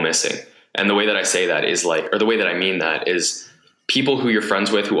go missing. And the way that I say that is the way that I mean that is people who you're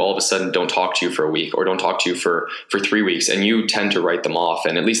friends with who all of a sudden don't talk to you for a week, or don't talk to you for 3 weeks, and you tend to write them off.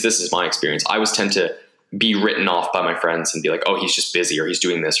 And at least this is my experience. I always tend to be written off by my friends and be like, oh, he's just busy, or he's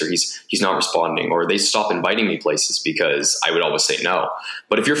doing this, or he's not responding, or they stop inviting me places because I would always say no.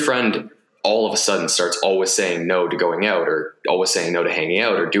 But if your friend all of a sudden starts always saying no to going out, or always saying no to hanging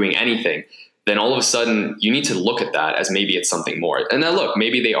out, or doing anything, then all of a sudden you need to look at that as maybe it's something more. And now look,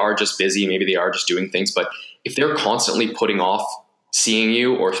 maybe they are just busy, maybe they are just doing things, but if they're constantly putting off seeing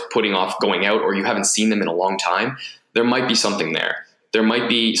you or putting off going out, or you haven't seen them in a long time, there might be something there. There might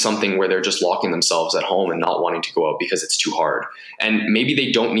be something where they're just locking themselves at home and not wanting to go out because it's too hard. And maybe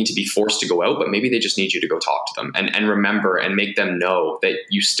they don't need to be forced to go out, but maybe they just need you to go talk to them and remember and make them know that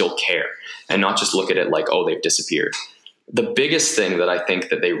you still care, and not just look at it like, oh, they've disappeared. The biggest thing that I think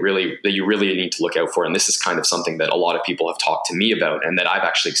that you really need to look out for, and this is kind of something that a lot of people have talked to me about and that I've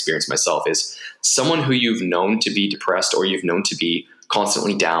actually experienced myself, is someone who you've known to be depressed, or you've known to be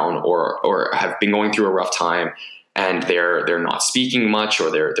constantly down, or have been going through a rough time, and they're not speaking much,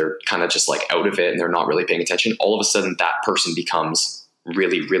 or they're kind of just like out of it and they're not really paying attention. All of a sudden that person becomes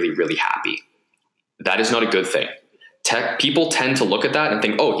really, really, really happy. That is not a good thing. People tend to look at that and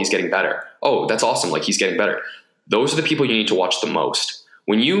think, oh, he's getting better. Oh, that's awesome. Like, he's getting better. Those are the people you need to watch the most.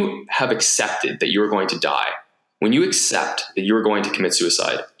 When you have accepted that you're going to die, when you accept that you're going to commit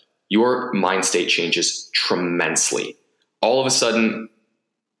suicide, your mind state changes tremendously. All of a sudden,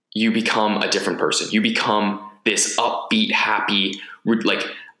 you become a different person. You become this upbeat, happy, like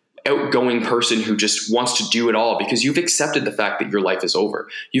outgoing person who just wants to do it all, because you've accepted the fact that your life is over.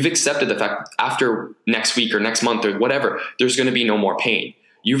 You've accepted the fact after next week or next month or whatever, there's going to be no more pain.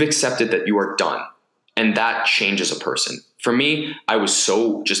 You've accepted that you are done. And that changes a person. For me, I was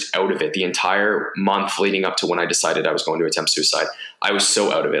so just out of it the entire month leading up to when I decided I was going to attempt suicide. I was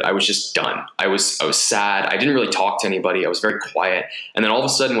so out of it. I was just done. I was sad. I didn't really talk to anybody. I was very quiet. And then all of a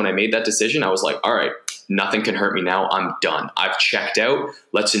sudden, when I made that decision, I was like, all right, nothing can hurt me now. I'm done. I've checked out.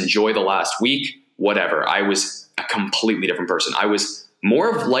 Let's enjoy the last week, whatever. I was a completely different person. I was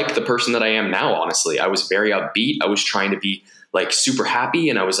more of like the person that I am now, honestly. I was very upbeat. I was trying to be like super happy,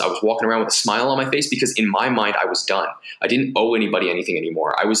 and I was walking around with a smile on my face, because in my mind I was done. I didn't owe anybody anything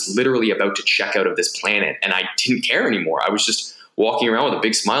anymore. I was literally about to check out of this planet, and I didn't care anymore. I was just walking around with a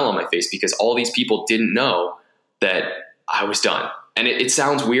big smile on my face because all these people didn't know that I was done. And it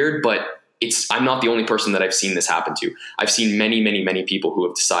sounds weird, but I'm not the only person that I've seen this happen to. I've seen many, many, many people who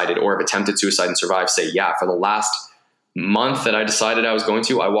have decided or have attempted suicide and survived say, yeah, for the last month that I decided I was going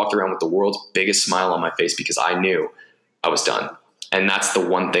to, I walked around with the world's biggest smile on my face because I knew I was done. And that's the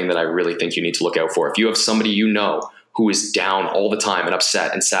one thing that I really think you need to look out for. If you have somebody you know who is down all the time and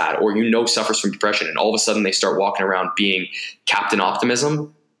upset and sad, or you know suffers from depression, and all of a sudden they start walking around being Captain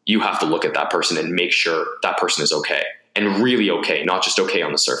Optimism, you have to look at that person and make sure that person is okay. And really okay, not just okay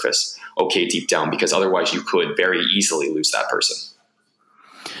on the surface, okay deep down, because otherwise you could very easily lose that person.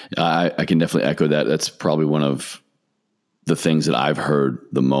 I can definitely echo that. That's probably one of the things that I've heard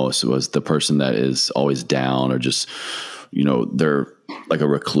the most, was the person that is always down, or just, they're like a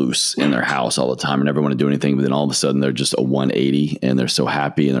recluse in their house all the time and never want to do anything. But then all of a sudden they're just a 180 and they're so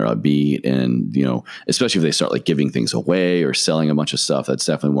happy and they're upbeat. And, especially if they start like giving things away or selling a bunch of stuff, that's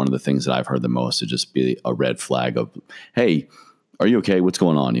definitely one of the things that I've heard the most, to just be a red flag of, hey, are you okay? What's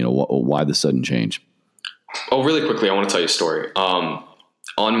going on? Why the sudden change? Oh, really quickly, I want to tell you a story. On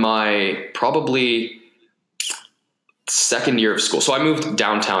my probably second year of school. So I moved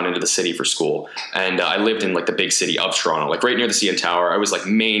downtown into the city for school, and I lived in like the big city of Toronto, like right near the CN Tower. I was like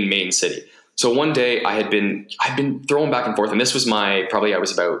main city. So one day I'd been throwing back and forth, and this was I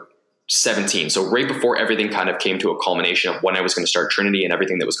was about 17. So right before everything kind of came to a culmination of when I was going to start Trinity and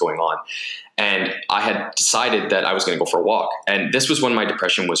everything that was going on. And I had decided that I was going to go for a walk. And this was when my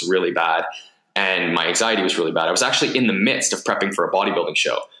depression was really bad and my anxiety was really bad. I was actually in the midst of prepping for a bodybuilding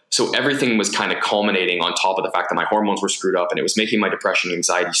show. So everything was kind of culminating on top of the fact that my hormones were screwed up, and it was making my depression and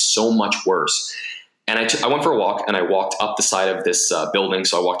anxiety so much worse. And I went for a walk, and I walked up the side of this building.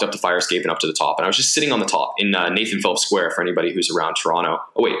 So I walked up the fire escape and up to the top, and I was just sitting on the top in Nathan Phillips Square, for anybody who's around Toronto.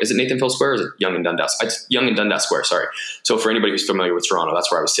 Oh wait, is it Nathan Phillips Square or is it Yonge and Dundas? It's Yonge and Dundas Square, sorry. So for anybody who's familiar with Toronto,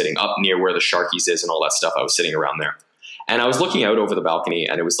 that's where I was sitting, up near where the Sharkies is and all that stuff. I was sitting around there. And I was looking out over the balcony,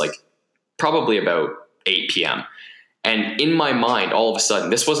 and it was like probably about 8 p.m. And in my mind, all of a sudden,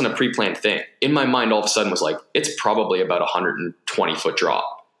 this wasn't a pre-planned thing. In my mind, all of a sudden was like, it's probably about 120-foot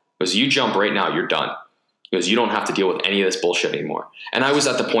drop. Because you jump right now, you're done. Because you don't have to deal with any of this bullshit anymore. And I was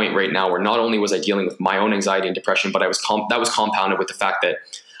at the point right now where not only was I dealing with my own anxiety and depression, but that was compounded with the fact that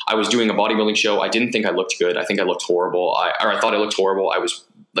I was doing a bodybuilding show. I didn't think I looked good. I think I looked horrible. I thought I looked horrible. I was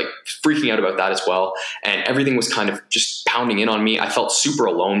like freaking out about that as well. And everything was kind of just pounding in on me. I felt super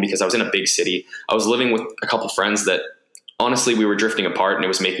alone because I was in a big city. I was living with a couple friends that honestly, we were drifting apart, and it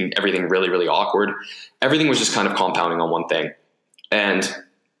was making everything really, really awkward. Everything was just kind of compounding on one thing. And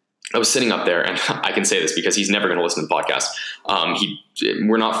I was sitting up there, and I can say this because he's never going to listen to the podcast.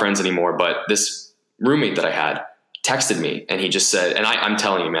 We're not friends anymore, but this roommate that I had texted me, and he just said, and I'm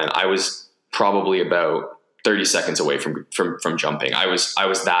telling you, man, I was probably about 30 seconds away from jumping. I was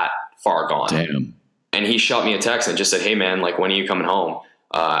that far gone. Damn. And he shot me a text and just said, "Hey man, like, when are you coming home?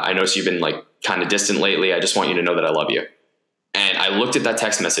 I noticed you've been like kind of distant lately. I just want you to know that I love you." And I looked at that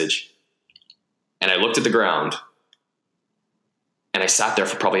text message and I looked at the ground and I sat there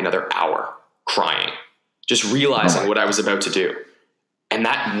for probably another hour crying, just realizing what I was about to do. And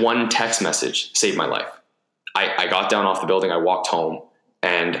that one text message saved my life. I got down off the building, I walked home,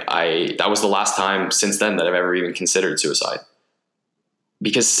 and that was the last time since then that I've ever even considered suicide.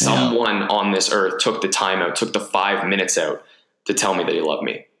 Because someone on this earth took the time out, took the 5 minutes out to tell me that he loved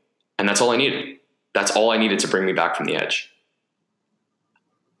me. And that's all I needed. That's all I needed to bring me back from the edge.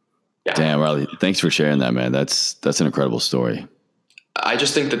 Yeah. Damn, Riley, thanks for sharing that, man. That's an incredible story. I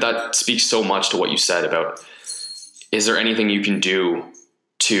just think that speaks so much to what you said about, is there anything you can do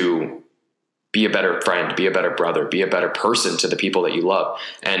to be a better friend, be a better brother, be a better person to the people that you love?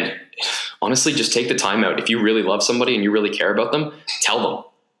 And honestly, just take the time out. If you really love somebody and you really care about them, tell them.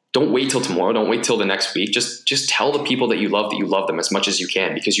 Don't wait till tomorrow. Don't wait till the next week. Just tell the people that you love them as much as you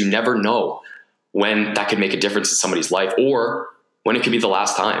can, because you never know when that could make a difference in somebody's life or when it could be the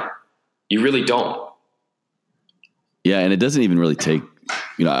last time. You really don't. Yeah. And it doesn't even really take,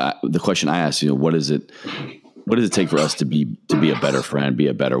 the question I asked, what does it take for us to be a better friend, be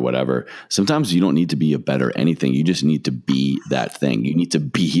a better whatever? Sometimes you don't need to be a better anything. You just need to be that thing. You need to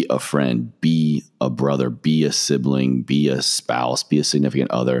be a friend, be a brother, be a sibling, be a spouse, be a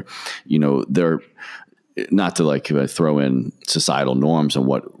significant other. They're not to like throw in societal norms on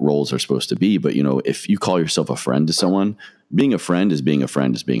what roles are supposed to be, but if you call yourself a friend to someone, being a friend is being a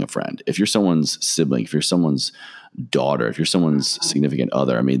friend is being a friend. If you're someone's sibling, if you're someone's daughter, if you're someone's significant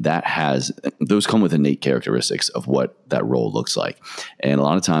other, I mean, those come with innate characteristics of what that role looks like. And a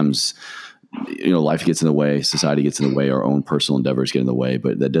lot of times, life gets in the way, society gets in the way, our own personal endeavors get in the way,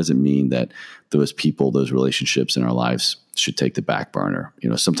 but that doesn't mean that those people, those relationships in our lives should take the back burner.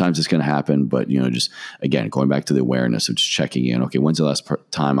 Sometimes it's going to happen, but just again, going back to the awareness of just checking in. Okay, when's the last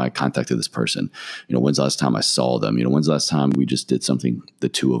time I contacted this person? When's the last time I saw them? When's the last time we just did something, the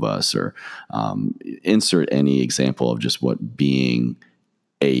two of us, or insert any example of just what being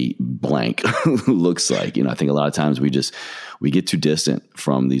a blank looks like. I think a lot of times we get too distant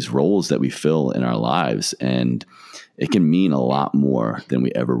from these roles that we fill in our lives, and it can mean a lot more than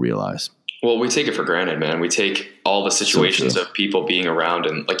we ever realize. Well, we take it for granted, man. We take all the situations of people being around,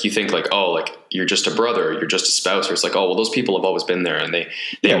 and like you think like, oh, like you're just a brother, you're just a spouse, or it's like, oh, well, those people have always been there and they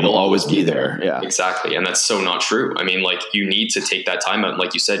will always be there. Yeah, exactly. And that's so not true. I mean, like, you need to take that time out. And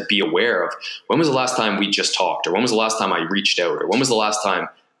like you said, be aware of when was the last time we just talked, or when was the last time I reached out, or when was the last time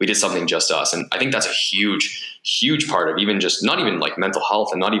we did something just us. And I think that's a huge, huge part of even just not even like mental health,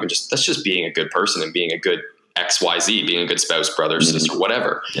 and not even just, that's just being a good person and being a good XYZ, being a good spouse, brother, sister,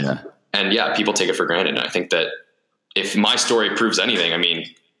 whatever. Yeah. And yeah, people take it for granted. And I think that if my story proves anything, I mean,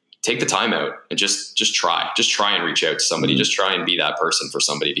 take the time out and just try and reach out to somebody, just try and be that person for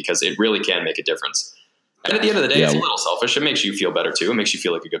somebody, because it really can make a difference. And at the end of the day, it's a little selfish. It makes you feel better too. It makes you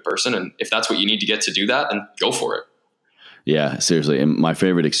feel like a good person. And if that's what you need to get to do that, then go for it. Yeah, seriously. And my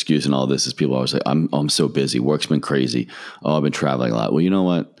favorite excuse in all this is people always say, I'm so busy. Work's been crazy. Oh, I've been traveling a lot. Well, you know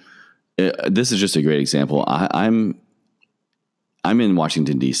what? This is just a great example. I'm in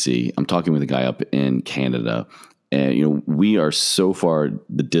Washington, D.C. I'm talking with a guy up in Canada, and we are so far,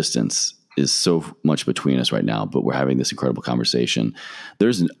 the distance is so much between us right now, but we're having this incredible conversation.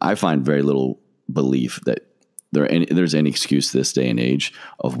 I find very little belief that there's any excuse this day and age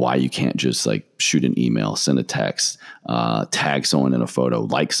of why you can't just like shoot an email, send a text, tag someone in a photo,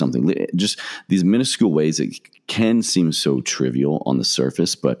 like something. Just these minuscule ways that can seem so trivial on the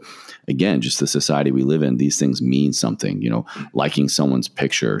surface, but again, just the society we live in, these things mean something. Liking someone's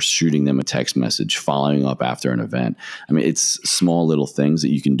picture, shooting them a text message, following up after an event. I mean, it's small little things that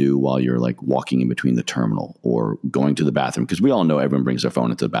you can do while you're like walking in between the terminal or going to the bathroom, because we all know everyone brings their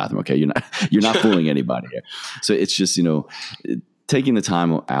phone into the bathroom. Okay, you're not fooling anybody here. So it's just taking the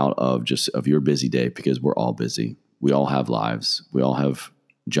time out of your busy day, because we're all busy. We all have lives. We all have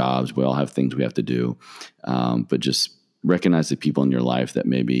jobs. We all have things we have to do. But just recognize the people in your life that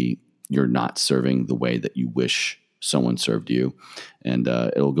maybe you're not serving the way that you wish someone served you. And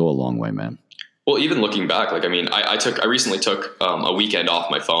it'll go a long way, man. Well, even looking back, like, I mean, I recently took a weekend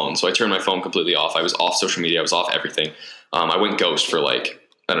off my phone. So I turned my phone completely off. I was off social media. I was off everything. I went ghost for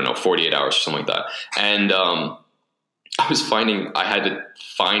 48 hours or something like that. And I was finding I had to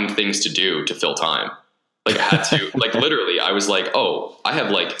find things to do to fill time. Like I had to, like literally, I was like, oh, I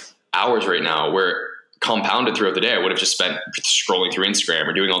have like hours right now where compounded throughout the day, I would have just spent scrolling through Instagram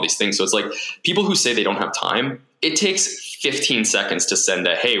or doing all these things. So it's like people who say they don't have time, it takes 15 seconds to send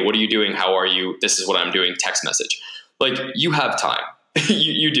a, hey, what are you doing? How are you? This is what I'm doing. Text message. Like, you have time.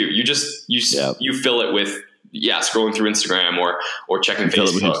 you do. You fill it with, scrolling through Instagram or checking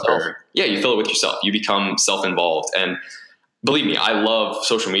Facebook. You fill it with yourself. You become self-involved. And believe me, I love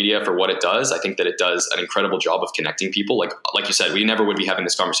social media for what it does. I think that it does an incredible job of connecting people. Like you said, we never would be having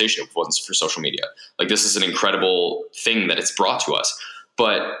this conversation if it wasn't for social media. Like, this is an incredible thing that it's brought to us.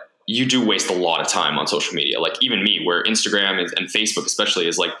 But you do waste a lot of time on social media. Like, even me, where Instagram and Facebook especially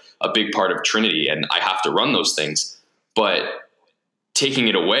is like a big part of Trinity, and I have to run those things. But taking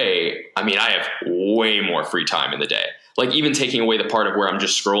it away, I mean, I have way more free time in the day. Like, even taking away the part of where I'm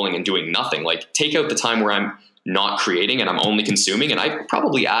just scrolling and doing nothing, like, take out the time where I'm not creating and I'm only consuming, and I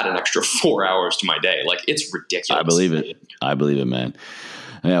probably add an extra 4 hours to my day. Like, it's ridiculous. I believe it, man.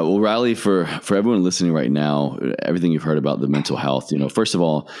 Yeah. Well, Riley, for everyone listening right now, everything you've heard about the mental health, first of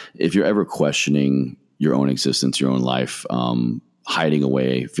all, if you're ever questioning your own existence, your own life, hiding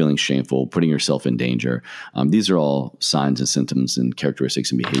away, feeling shameful, putting yourself in danger. These are all signs and symptoms and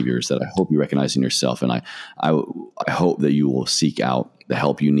characteristics and behaviors that I hope you recognize in yourself. And I hope that you will seek out the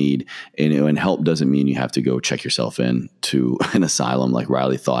help you need. And help doesn't mean you have to go check yourself in to an asylum like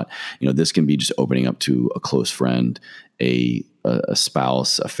Riley thought. This can be just opening up to a close friend, a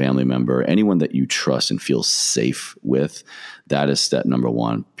spouse, a family member, anyone that you trust and feel safe with. That is step number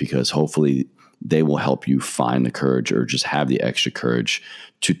one, because hopefully they will help you find the courage, or just have the extra courage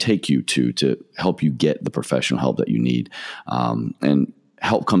to take you to help you get the professional help that you need. And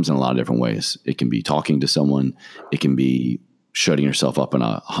help comes in a lot of different ways. It can be talking to someone. It can be shutting yourself up in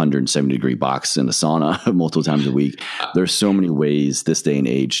a 170-degree box in a sauna multiple times a week. There's so many ways this day and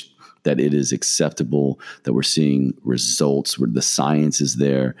age that it is acceptable, that we're seeing results where the science is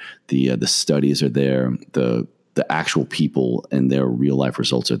there, the studies are there, the actual people and their real life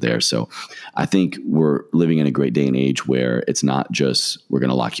results are there. So I think we're living in a great day and age where it's not just, we're going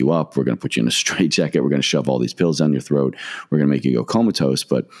to lock you up, we're going to put you in a straitjacket, we're going to shove all these pills down your throat, we're going to make you go comatose.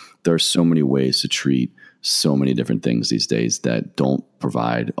 But there are so many ways to treat so many different things these days that don't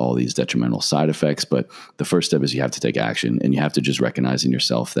provide all these detrimental side effects. But the first step is you have to take action, and you have to just recognize in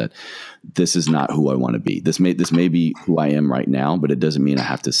yourself that this is not who I want to be. This may be who I am right now, but it doesn't mean I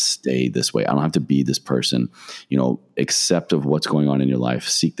have to stay this way. I don't have to be this person. Accept of what's going on in your life,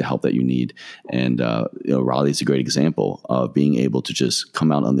 seek the help that you need. And, Riley's a great example of being able to just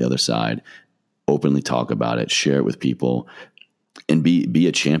come out on the other side, openly talk about it, share it with people, and be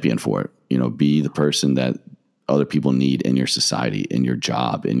a champion for it. Be the person that other people need in your society, in your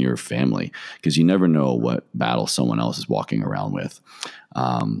job, in your family, because you never know what battle someone else is walking around with.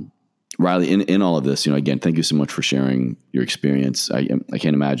 Riley, in all of this, again, thank you so much for sharing your experience. I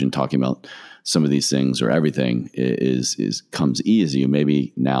can't imagine talking about some of these things, or everything comes easy.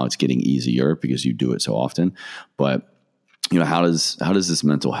 Maybe now it's getting easier because you do it so often, but how does this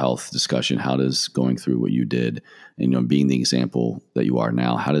mental health discussion, how does going through what you did and, being the example that you are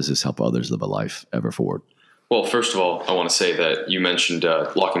now, how does this help others live a life ever forward? Well, first of all, I want to say that you mentioned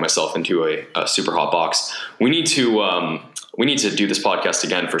locking myself into a super hot box. We need to do this podcast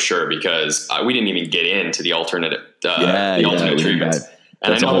again for sure, because we didn't even get into the alternate treatments.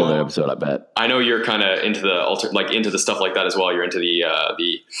 And that's a whole other episode, I bet. I know you're kind of into into the stuff like that as well. You're into the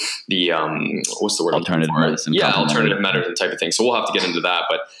what's the word? Alternative medicine. Yeah, alternative medicine type of thing. So we'll have to get into that.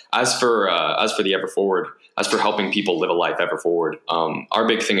 But as for the Ever Forward, as for helping people live a life ever forward, our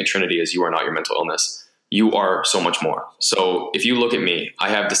big thing at Trinity is you are not your mental illness. You are so much more. So if you look at me, I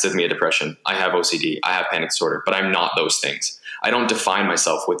have dysthymia, depression, I have OCD, I have panic disorder, but I'm not those things. I don't define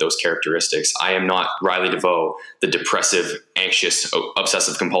myself with those characteristics. I am not Riley Deveau, the depressive, anxious,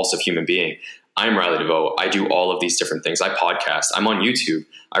 obsessive, compulsive human being. I'm Riley Deveau. I do all of these different things. I podcast. I'm on YouTube.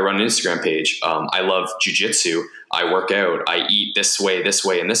 I run an Instagram page. I love jujitsu. I work out. I eat this way,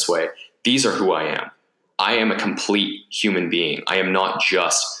 and this way. These are who I am. I am a complete human being. I am not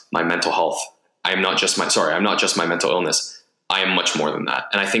just my mental health. I'm not just my mental illness. I am much more than that.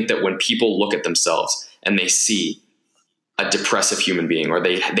 And I think that when people look at themselves and they see a depressive human being, or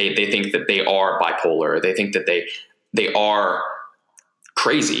they think that they are bipolar, or they think that they are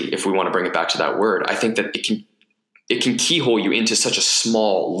crazy, if we want to bring it back to that word, I think that it can keyhole you into such a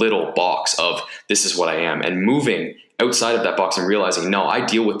small little box of this is what I am, and moving outside of that box and realizing, no, I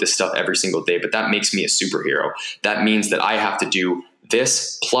deal with this stuff every single day, but that makes me a superhero. That means that I have to do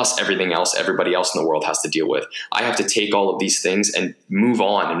this plus everything else everybody else in the world has to deal with. I have to take all of these things and move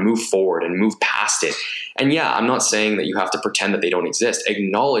on and move forward and move past it. And yeah, I'm not saying that you have to pretend that they don't exist.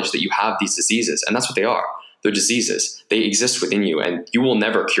 Acknowledge that you have these diseases, and that's what they are. They're diseases. They exist within you, and you will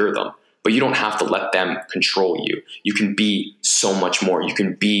never cure them. but you don't have to let them control you. You can be so much more. You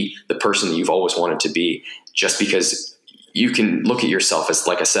can be the person that you've always wanted to be, just because you can look at yourself as,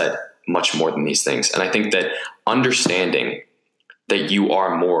 like I said, much more than these things. And I think that understanding that you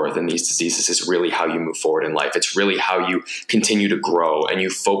are more than these diseases is really how you move forward in life. It's really how you continue to grow and you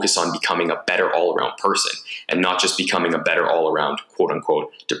focus on becoming a better all-around person, and not just becoming a better all-around, quote unquote,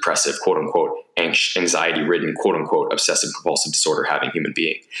 depressive, quote unquote, anxiety-ridden, quote unquote, obsessive compulsive disorder having human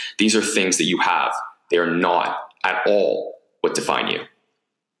being. These are things that you have. They are not at all what define you.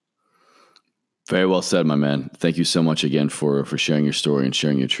 Very well said, my man. Thank you so much again for sharing your story and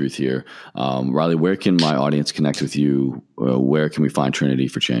sharing your truth here. Riley, where can my audience connect with you? Where can we find Trinity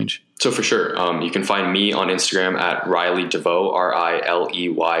for Change? So for sure, you can find me on Instagram at Riley Deveau,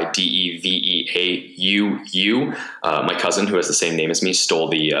 RILEYDEVEAUU. My cousin, who has the same name as me, stole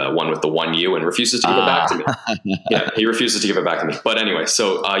the one with the one U and refuses to give it back to me. Yeah, he refuses to give it back to me. But anyway,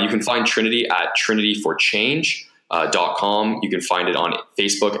 so you can find Trinity at trinityforchange.com. You can find it on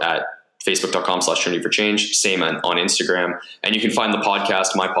Facebook at facebook.com/Trinity for Change, same on Instagram. And you can find the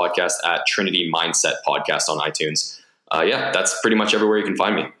podcast, my podcast, at Trinity Mindset Podcast on iTunes. Yeah, that's pretty much everywhere you can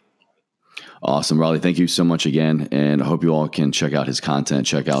find me. Awesome, Riley. Thank you so much again. And I hope you all can check out his content,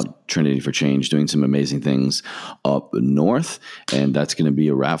 check out Trinity for Change, doing some amazing things up north. And that's going to be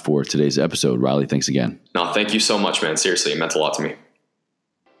a wrap for today's episode. Riley, thanks again. No, thank you so much, man. Seriously, it meant a lot to me.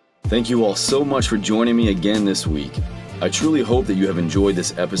 Thank you all so much for joining me again this week. I truly hope that you have enjoyed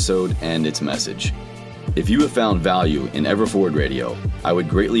this episode and its message. If you have found value in Everforward Radio, I would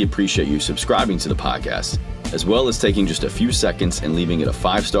greatly appreciate you subscribing to the podcast, as well as taking just a few seconds and leaving it a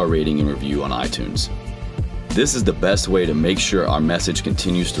 5-star rating and review on iTunes. This is the best way to make sure our message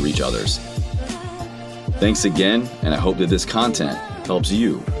continues to reach others. Thanks again, and I hope that this content helps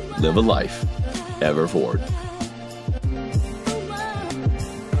you live a life ever forward.